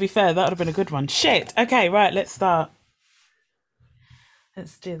 No, to be fair, that would have been a good one. Shit. Okay, right, let's start.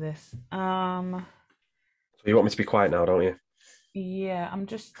 Let's do this. So you want me to be quiet now, don't you? Yeah,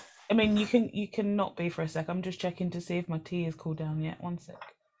 I mean, you can not be for a sec. I'm just checking to see if my tea is cooled down yet. One sec.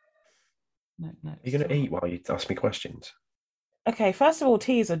 No. Are you going to eat while you ask me questions? Okay, first of all,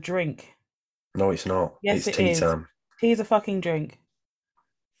 tea is a drink. No, it's not. Yes, it's tea is. time. Tea is a fucking drink.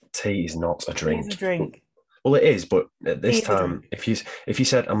 Tea is not a drink. Tea is a drink. Well, it is, but at this time, if you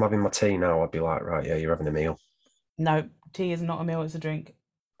said I'm having my tea now, I'd be like, right, yeah, you're having a meal. No, tea is not a meal; it's a drink.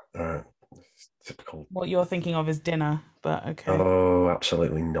 All right, typical. What you're thinking of is dinner, but okay. Oh,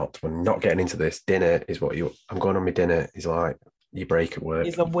 absolutely not. We're not getting into this. Dinner is what I'm going on my dinner. Is like you break at work.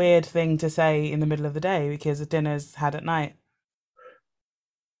 It's a weird thing to say in the middle of the day because the dinner's had at night.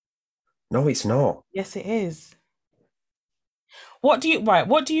 No, it's not. Yes, it is. What do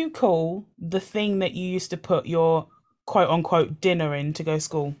you call the thing that you used to put your quote unquote dinner in to go to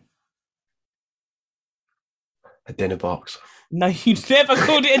school? A dinner box. No, you never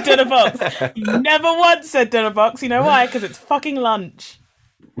called it a dinner box. You never once said dinner box. You know why? Because it's fucking lunch.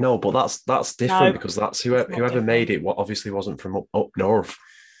 No, but that's different because that's whoever made it. What obviously wasn't from up north.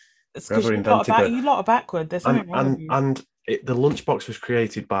 It's because you lot are backward. There's something wrong with you. And the lunchbox was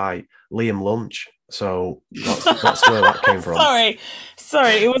created by Liam Lunch, so that's where that came from.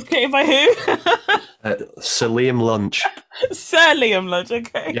 Sorry, it was created by who? Sir Liam Lunch. Sir Liam Lunch.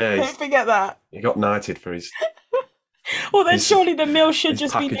 Okay, yeah, don't forget that. He got knighted for his. Well, then surely the meal should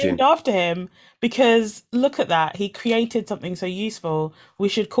just be named after him because look at that. He created something so useful. We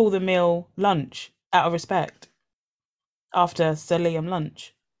should call the meal lunch out of respect after Sir Liam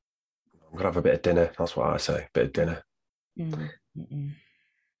Lunch. I'm gonna have a bit of dinner. That's what I say. Bit of dinner. And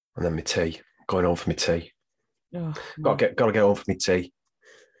then my tea. Going home for my tea. Oh, gotta get home for my tea.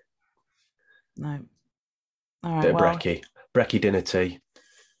 No. All right. Bit of brekkie dinner tea.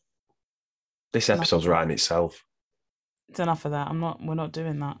 This episode's writing itself. It's enough of that. We're not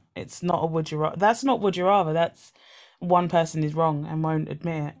doing that. It's not a would you rather. That's not would you rather. That's one person is wrong and won't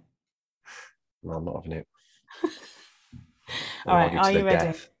admit it. No, I'm not having it. All right. Are you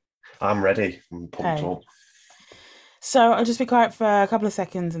ready? I'm ready. I'm pumped up. So I'll just be quiet for a couple of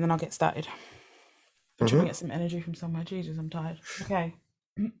seconds and then I'll get started. I'm trying to get some energy from somewhere. Jesus, I'm tired. Okay.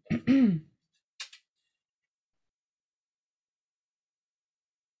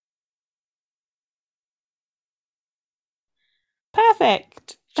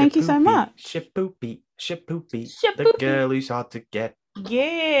 Perfect. Thank you so much. Shapoopy. The girl who's hard to get.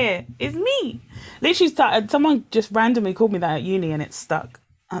 Yeah, it's me. Literally started. Someone just randomly called me that at uni and it stuck.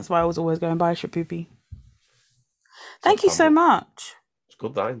 That's why I was always going by Shapoopy. Thank you so much. It's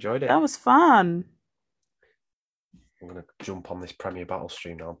good that I enjoyed it. That was fun. I'm going to jump on this Premier Battle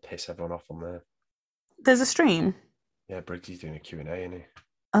stream now and piss everyone off on there. There's a stream? Yeah, Briggsy's doing a Q&A, isn't he?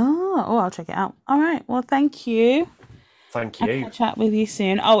 Oh, I'll check it out. All right. Well, thank you. Thank you. I'll chat with you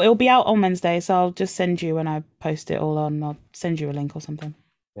soon. Oh, it'll be out on Wednesday, so I'll just send you when I post it all on. I'll send you a link or something.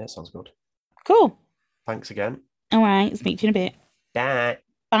 Yeah, sounds good. Cool. Thanks again. All right. Speak to you in a bit. Bye.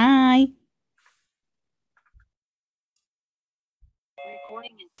 Bye.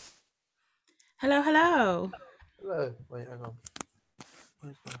 Hello. Hello. Wait, hang on.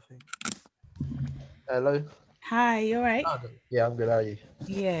 Where's my thing? Hello. Hi, you all right? Yeah, I'm good. How are you?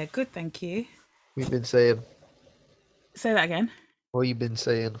 Yeah, good, thank you. What have you been saying? Say that again. What have you been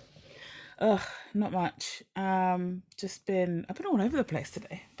saying? Ugh, not much. I've been all over the place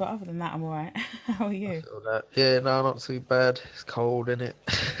today, but other than that, I'm all right. How are you? Yeah, no, not too bad. It's cold, innit?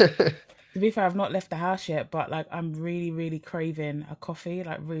 To be fair, I've not left the house yet, but like I'm really, really craving a coffee,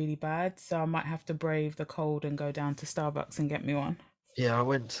 like really bad. So I might have to brave the cold and go down to Starbucks and get me one. Yeah, I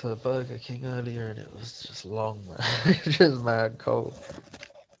went to Burger King earlier and it was just long, man. Just mad cold.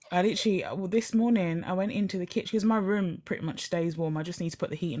 This morning I went into the kitchen because my room pretty much stays warm. I just need to put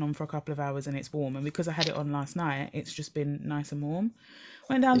the heating on for a couple of hours and it's warm. And because I had it on last night, it's just been nice and warm.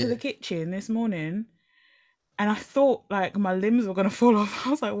 Went down to the kitchen this morning and I thought like my limbs were going to fall off.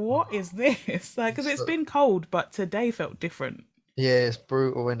 I was like, what is this? Like, because it's been cold, but today felt different. Yeah, it's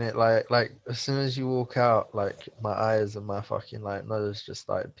brutal, innit? Like as soon as you walk out, like my eyes and my fucking like nose just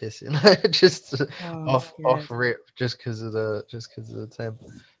started pissing, just off rip, just because of the temp.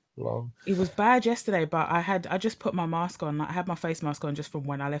 Long. It was bad yesterday, but I just put my mask on. I had my face mask on just from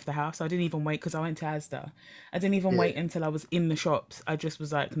when I left the house. I didn't even wait because I went to Asda. I didn't even wait until I was in the shops. I just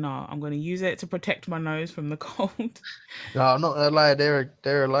was like, no, I'm going to use it to protect my nose from the cold. No, I'm not gonna lie. They're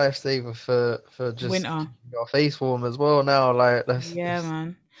a lifesaver for just winter. Your face warm as well now. Like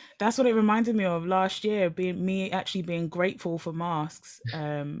man. That's what it reminded me of last year. Being grateful for masks.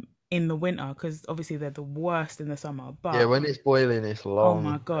 In the winter, because obviously they're the worst in the summer. But yeah, when it's boiling, it's long. Oh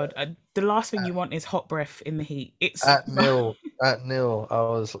my god! The last thing you want is hot breath in the heat. It's at nil. I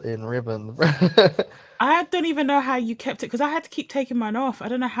was in ribbon. I don't even know how you kept it because I had to keep taking mine off. I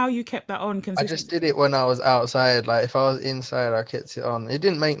don't know how you kept that on. I just did it when I was outside. Like if I was inside, I kept it on. It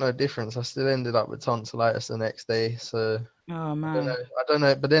didn't make no difference. I still ended up with tonsillitis the next day. So oh man, I don't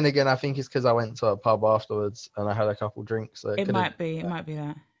know. But then again, I think it's because I went to a pub afterwards and I had a couple drinks. So it might be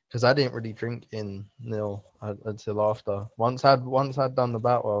that. Because I didn't really drink in nil until after. Once I'd done the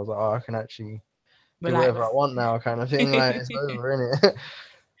battle, I was like, oh, I can actually do whatever I want now, kind of thing. Like it's over, innit?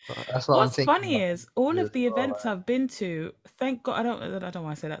 That's what What's funny is all of the events I've been to. Thank God, I don't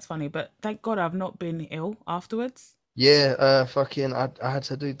want to say that's funny, but thank God I've not been ill afterwards. Yeah, I had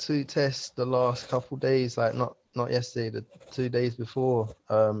to do 2 tests the last couple days, like not yesterday, the 2 days before,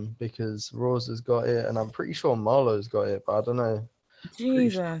 because Rosa's got it, and I'm pretty sure Marlo's got it, but I don't know.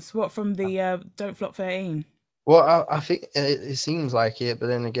 Jesus, what from the Don't Flop 13? Well, I think it seems like it, but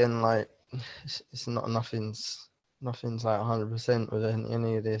then again, like it's not nothing's like 100% with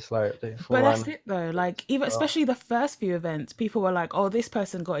any of this. Like, but that's it though. Like even especially the first few events, people were like, "Oh, this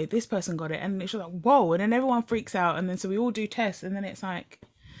person got it, and it's like, whoa!" And then everyone freaks out, and then so we all do tests, and then it's like.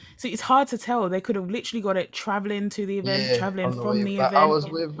 So it's hard to tell. They could have literally got it traveling to the event, traveling from the event. I was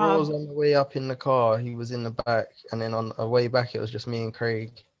with Rose on the way up in the car. He was in the back, and then on the way back, it was just me and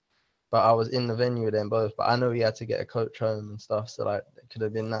Craig. But I was in the venue with them both. But I know he had to get a coach home and stuff, so like it could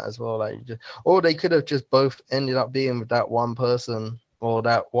have been that as well. Like, or they could have just both ended up being with that one person or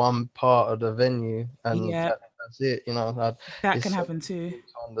that one part of the venue, and that's it. You know, that can happen too.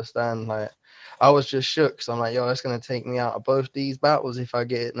 To understand, like. I was just shook because I'm like, yo, it's going to take me out of both these battles if I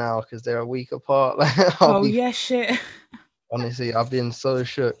get it now because they're a week apart. Like, shit. Honestly, I've been so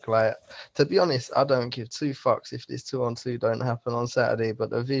shook. Like, to be honest, I don't give 2 fucks if this 2-on-2 don't happen on Saturday,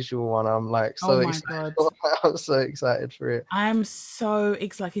 but the visual one, I'm like so excited. I'm so excited for it. I'm so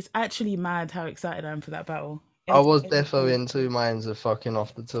excited. It's actually mad how excited I am for that battle. I was defo in 2 minds of fucking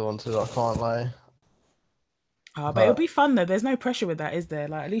off the 2-on-2. I can't lie. But it'll be fun though. There's no pressure with that, is there?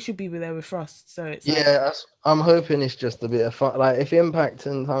 Like at least you'll be there with Frost. So it's I'm hoping it's just a bit of fun. Like if Impact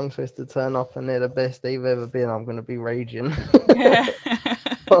and Tongue Twister turn up and they're the best they've ever been, I'm gonna be raging. Yeah.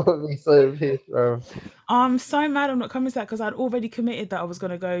 I'll be so pissed, bro. I'm so mad I'm not coming to that because I'd already committed that I was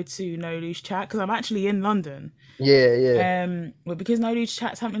gonna go to No Loose Chat because I'm actually in London. Yeah. But because No Loose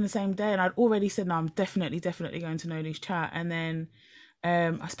Chat's happening the same day, and I'd already said no, I'm definitely going to No Loose Chat, and then.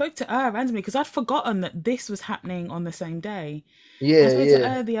 I spoke to her randomly because I'd forgotten that this was happening on the same day. I spoke to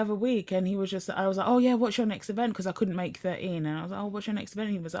her the other week and I was like, oh yeah, what's your next event? Because I couldn't make 13. And I was like, oh, what's your next event?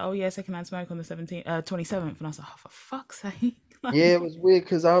 And he was like, oh yeah, Secondhand Smoke on the 27th. And I was like, oh, for fuck's sake. Yeah, it was weird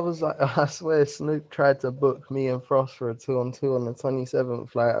because I was like, I swear Snoop tried to book me and Frost for a 2-on-2 on the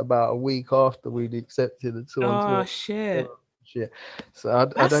 27th, like about a week after we'd accepted the 2-on-2. Oh shit.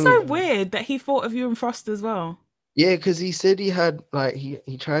 So That's so weird that he thought of you and Frost as well. Yeah, because he said he had like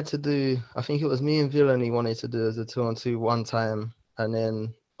he tried to do. I think it was me and Villain he wanted to do as a 2-on-2 one time, and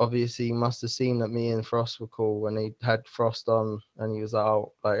then obviously he must have seen that me and Frost were cool when he had Frost on, and he was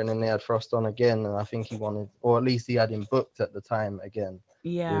out and then they had Frost on again, and I think he wanted, or at least he had him booked at the time again.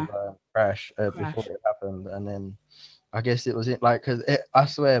 Yeah. With Crash before it happened, and then I guess it was it like because I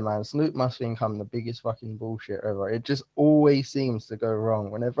swear, man, Snoop must think I'm the biggest fucking bullshit ever. It just always seems to go wrong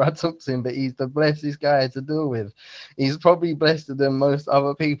whenever I talk to him. But he's the blessed guy to deal with. He's probably blessed than most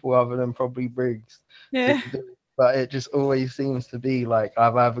other people, other than probably Briggs. Yeah. But it just always seems to be like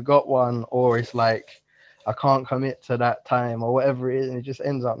I've either got one or it's like I can't commit to that time or whatever it is, and it just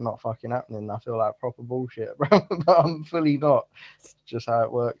ends up not fucking happening. I feel like proper bullshit, bro. But I'm fully not. It's just how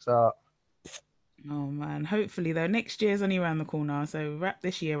it works out. Oh man, hopefully though, next year's only around the corner, so wrap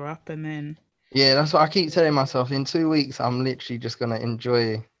this year up and then. Yeah, that's what I keep telling myself. In 2 weeks, I'm literally just gonna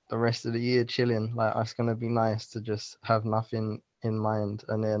enjoy the rest of the year chilling. Like it's gonna be nice to just have nothing in mind,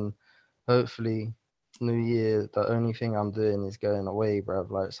 and then hopefully New Year, the only thing I'm doing is going away,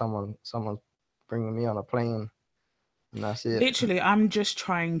 bruv. Like someone's bringing me on a plane, and that's it. Literally, I'm just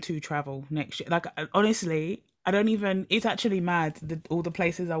trying to travel next year. Like honestly, I don't even. It's actually mad all the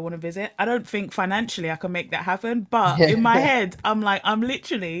places I want to visit. I don't think financially I can make that happen, but in my head, I'm like, I'm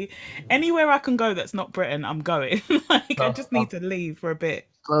literally anywhere I can go that's not Britain, I'm going. Like I just need to leave for a bit.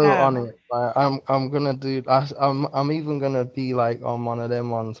 So on it, like I'm gonna do. I'm even gonna be like on one of them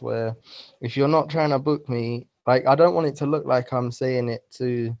ones where, if you're not trying to book me, like I don't want it to look like I'm saying it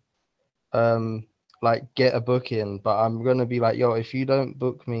to, like get a booking, but I'm gonna be like, yo, if you don't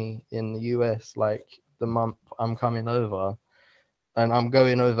book me in the US, like the month I'm coming over, and I'm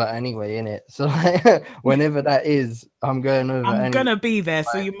going over anyway, innit? So like, whenever that is, I'm going over. I'm gonna be there,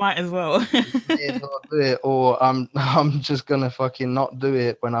 so you might as well. Not do it, or I'm just gonna fucking not do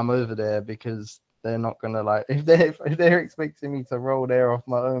it when I'm over there because they're not gonna like if they're expecting me to roll there off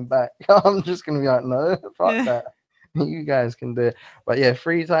my own back. I'm just gonna be like, no, fuck that. You guys can do it. But yeah,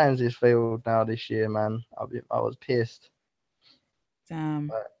 3 times it's failed now this year, man. I was pissed. Damn.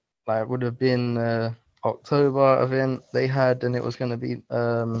 But, like, it would have been October event they had, and it was going to be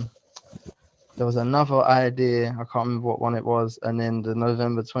there was another idea, I can't remember what one it was, and then the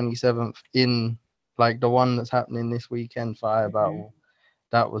November 27th in like the one that's happening this weekend, Fire Battle,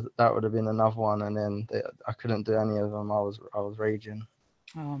 that would have been another one, and then I couldn't do any of them. I was raging.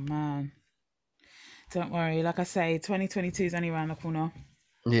 Oh man, don't worry, like I say, 2022 is only around the corner.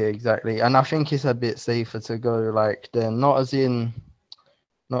 Yeah, exactly. And I think it's a bit safer to go like then, not as in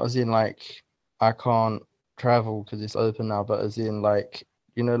like I can't travel because it's open now, but as in like,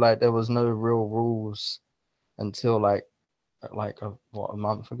 you know, like there was no real rules until like a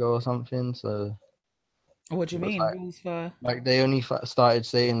month ago or something. So what do you mean like, rules for? Like they only started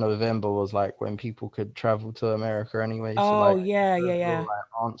saying November was like when people could travel to America anyway. Oh, so like, yeah. Like,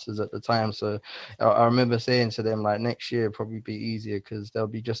 answers at the time. So I remember saying to them like next year probably be easier because there'll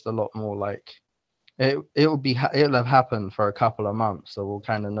be just a lot more like it'll have happened for a couple of months, so we'll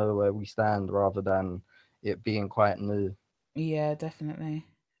kind of know where we stand rather than it being quite new. Yeah, definitely.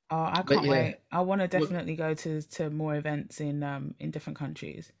 Oh, I can't wait. I want to definitely go to more events in different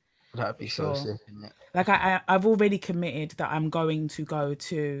countries. That'd be so sick, isn't it? Like I've already committed that I'm going to go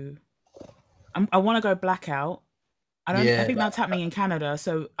to. I want to go Blackout. I think that's happening in Canada,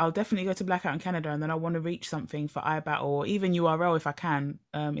 so I'll definitely go to Blackout in Canada, and then I want to reach something for iBattle or even URL if I can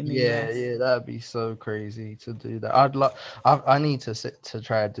in the US. Yeah, that'd be so crazy to do that. I need to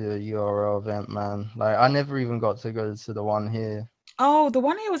try to do a URL event, man. Like I never even got to go to the one here. Oh, the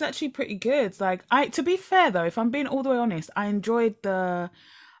one here was actually pretty good. Like to be fair though, if I'm being all the way honest, I enjoyed the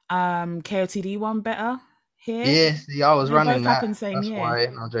KOTD one better here. Yeah, see, I was running that. That's why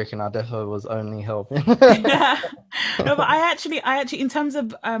I'm joking. I definitely was only helping. No, but I actually, in terms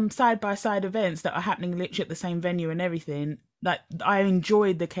of side by side events that are happening literally at the same venue and everything, like I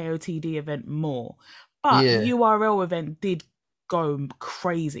enjoyed the KOTD event more. But the URL event did go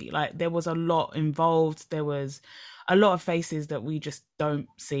crazy. Like there was a lot involved. There was a lot of faces that we just don't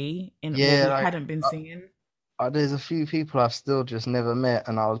see in what we hadn't been seeing. There's a few people I've still just never met,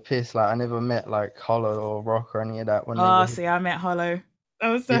 and I was pissed. Like I never met like Hollow or Rock or any of that. I met Hollow. I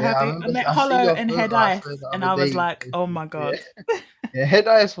was so happy. I met Hollow and Head Ice, and I was like, oh my god. Yeah, Head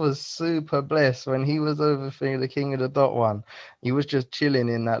Ice was super blessed when he was over for the King of the Dot one. He was just chilling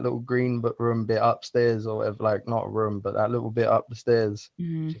in that little green room bit upstairs or whatever, like not room, but that little bit up the stairs.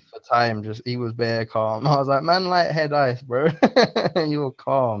 Just for time, he was bare calm. I was like, man, like Head Ice, bro. You were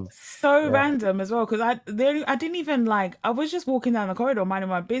calm. So random as well, because I didn't even like. I was just walking down the corridor minding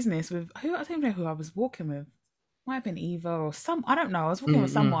my business with who I don't know who I was walking with. Might have been Eva or I don't know. I was walking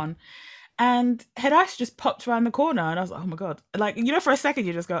with someone. And Head Ice just popped around the corner, and I was like, "Oh my god!" Like for a second,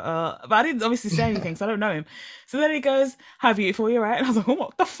 you just go, But I didn't obviously say anything, so I don't know him. So then he goes, "Hi, beautiful, you're right." And I was like, "Oh,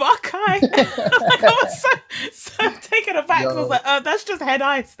 what the fuck?" Hi. I was so taken aback. I was like, "Oh, that's just Head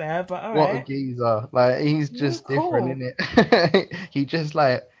Ice there." But all right. What a geezer! Like he's just different, isn't it? He just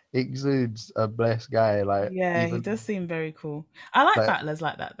like exudes a blessed guy. Like, yeah, even he does seem very cool. I like like, battlers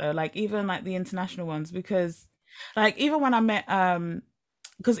like that though, like even like the international ones, because like even when I met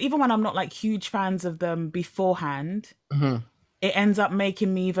because even when I'm not like huge fans of them beforehand, it ends up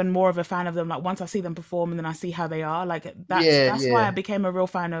making me even more of a fan of them. Like once I see them perform and then I see how they are, like that's why I became a real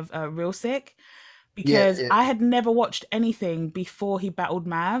fan of Real Sick, because I had never watched anything before he battled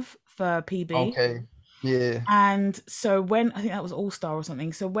Mav for PB. Okay. Yeah. And so when I think that was All Star or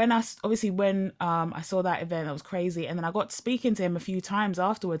something. So when I saw that event, that was crazy. And then I got speaking to him a few times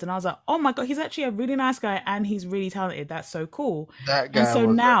afterwards, and I was like, oh my god, he's actually a really nice guy and he's really talented. That's so cool. That guy. And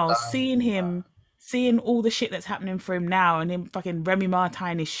so now seeing all the shit that's happening for him now, and him fucking Remy Martin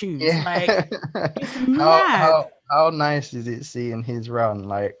in his shoes, like it's mad. How nice is it seeing his run?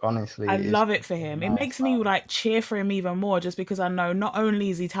 Like, honestly, I love it for him. It makes me like cheer for him even more, just because I know not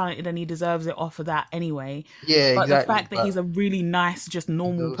only is he talented and he deserves it off of that anyway. Yeah, but exactly. the fact that he's a really nice, just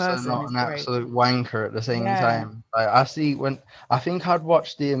normal person, not an great. absolute wanker at the same time. Like, I think I'd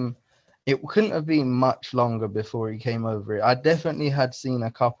watched him. It couldn't have been much longer before he came over it. I definitely had seen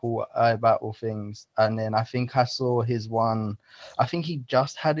a couple battle things, and then I think I saw his one. I think he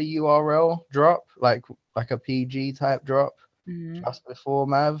just had a URL drop, like a PG type drop, just before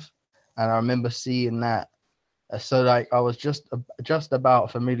Mav, and I remember seeing that. So like I was just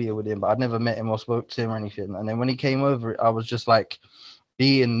about familiar with him, but I'd never met him or spoke to him or anything. And then when he came over, I was just like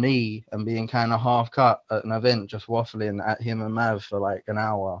being me and being kind of half cut at an event, just waffling at him and Mav for like an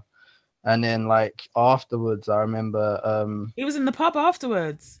hour. And then like afterwards, I remember he was in the pub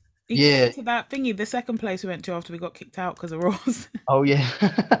afterwards. He came to that thingy, the second place we went to after we got kicked out because of Raws. Oh yeah,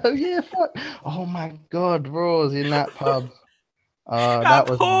 oh yeah, fuck. Oh my god, Raws in that pub. That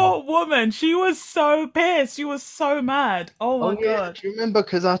was poor woman. She was so pissed. She was so mad. Oh my god. Do you remember?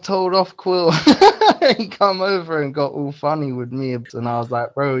 Because I told off Quill. He come over and got all funny with me, and I was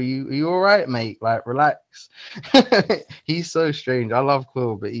like, "Bro, you all right, mate? Like, relax." He's so strange. I love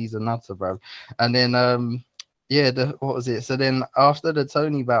Quill, but he's a nutter, bro. And then what was it? So then after the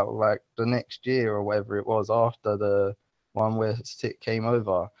Tony battle, like the next year or whatever it was, after the one where Sick came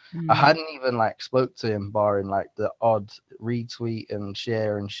over, I hadn't even like spoke to him, barring like the odd retweet and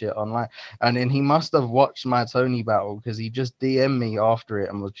share and shit online. And then he must have watched my Tony battle, because he just DM'd me after it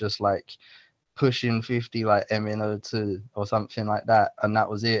and was just like pushing 50 like MNO2 or something like that, and that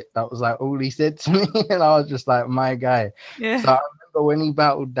was it. That was like all he said to me, and I was just like, my guy. So I remember when he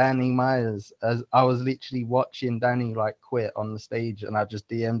battled Danny Myers, as I was literally watching Danny like quit on the stage, and I just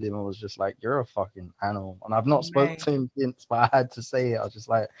DM'd him and was just like, you're a fucking animal. And I've not spoken to him since, but I had to say it. I was just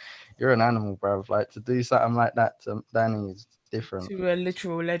like, you're an animal, bro. Like, to do something like that to Danny is different. To a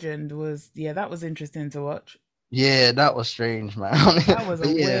literal legend was that was interesting to watch. Yeah, that was strange, man. That was a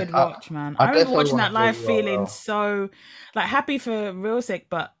weird watch, man. I remember watching that live feeling so like happy for Real Sick,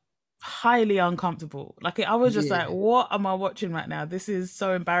 but highly uncomfortable. Like I was just like, what am I watching right now? This is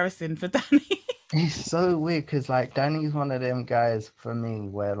so embarrassing for Danny. It's so weird because like Danny's one of them guys for me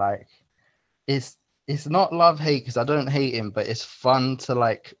where like it's not love-hate, because I don't hate him, but it's fun to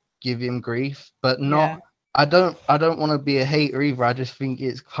like give him grief, but not I don't want to be a hater either. I just think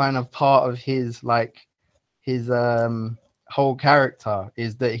it's kind of part of his like his whole character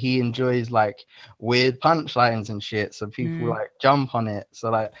is that he enjoys like weird punchlines and shit, so people like jump on it. So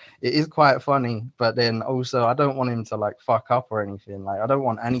like it is quite funny, but then also I don't want him to like fuck up or anything. Like I don't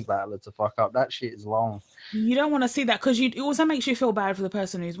want any battler to fuck up. That shit is long. You don't want to see that, because it also makes you feel bad for the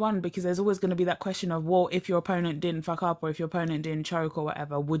person who's won, because there's always going to be that question of, well, if your opponent didn't fuck up or if your opponent didn't choke or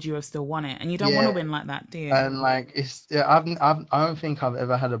whatever, would you have still won it? And you don't want to win like that, do you? And like I don't think I've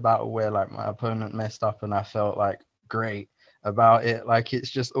ever had a battle where like my opponent messed up and I felt like great about it. Like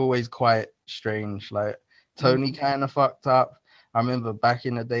it's just always quite strange. Like Tony kind of fucked up. I remember back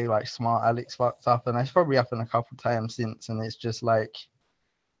in the day, like Smart Alex fucked up, and it's probably happened a couple times since, and it's just like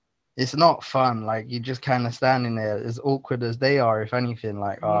it's not fun. Like you're just kind of standing there as awkward as they are, if anything,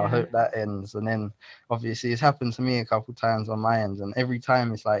 like, I hope that ends. And then obviously it's happened to me a couple times on my end, and every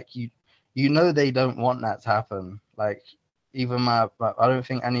time it's like you know they don't want that to happen. Like even I don't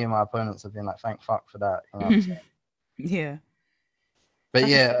think any of my opponents have been like, thank fuck for that, you know what I'm saying? Yeah. But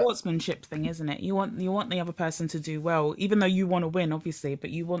it's like a sportsmanship thing, isn't it? You want the other person to do well, even though you want to win, obviously, but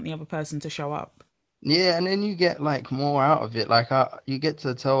you want the other person to show up. Yeah, and then you get like more out of it. Like you get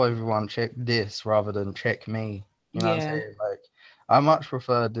to tell everyone, check this rather than check me. You know what I'm saying? Like I much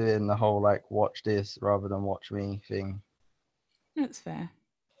prefer doing the whole like watch this rather than watch me thing. That's fair.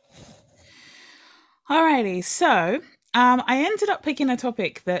 Alrighty, so I ended up picking a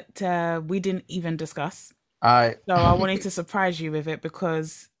topic that we didn't even discuss. So I wanted to surprise you with it,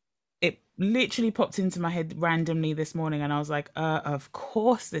 because literally popped into my head randomly this morning, and I was like, of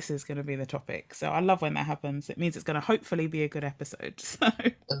course this is going to be the topic. So I love when that happens. It means it's going to hopefully be a good episode. So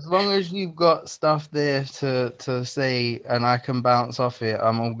as long as you've got stuff there to say and I can bounce off it,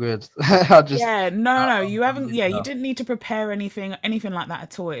 I'm all good. No, you haven't. Yeah, you didn't need to prepare anything like that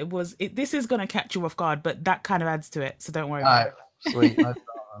at all. This is going to catch you off guard, but that kind of adds to it. So don't worry about it. Sweet.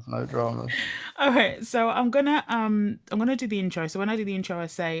 No dramas. All right, so I'm gonna do the intro. So when I do the intro, I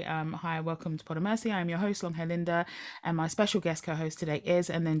say, "Hi, welcome to Pod of Mercy. I am your host, Long Hair Linda, and my special guest co-host today is,"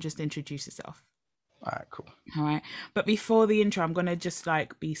 and then just introduce yourself. All right, cool. All right, but before the intro, I'm gonna just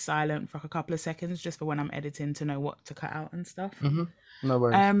like be silent for like a couple of seconds, just for when I'm editing to know what to cut out and stuff. Mm-hmm. No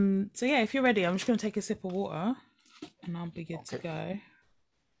worries. So yeah, if you're ready, I'm just gonna take a sip of water, and I'll be good to go.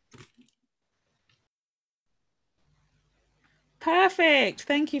 Perfect.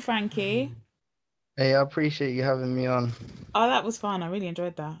 Thank you, Frankie. Hey, I appreciate you having me on. Oh, that was fun. I really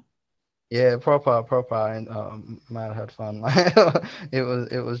enjoyed that. Yeah, proper. Man, had fun.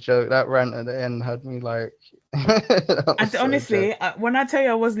 it was joke. That rant at the end had me like. Honestly, when I tell you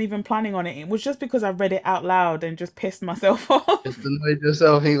I wasn't even planning on it, it was just because I read it out loud and just pissed myself off. Just annoyed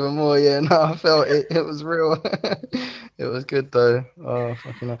yourself even more. Yeah, no, I felt it. It was real. It was good though. Oh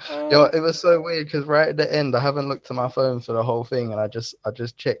fucking hell. Yo, it was so weird because right at the end, I haven't looked at my phone for the whole thing, and I just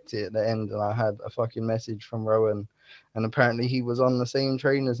checked it at the end, and I had a fucking message from Rowan. And apparently he was on the same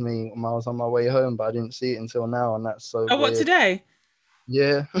train as me when I was on my way home, but I didn't see it until now, and that's so. Oh, weird. What, today?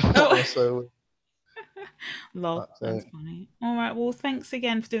 Yeah. Oh. So. Lol, that's funny. All right, well, thanks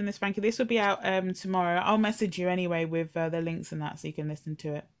again for doing this, Frankie. This will be out tomorrow. I'll message you anyway with the links and that, so you can listen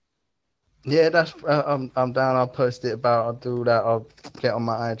to it. Yeah, that's I'm down. I'll post it about. I'll do that. I'll get on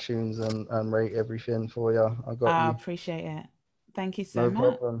my iTunes and rate everything for you. I appreciate it. Thank you so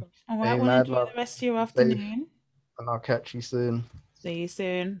much. Problem. All right, well, enjoy the rest of your afternoon. And I'll catch you soon. See you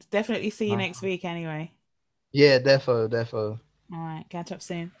soon. Definitely see you next week anyway. Yeah, defo. All right, catch up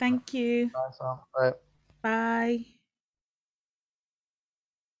soon. Thank you. Bye. Bye.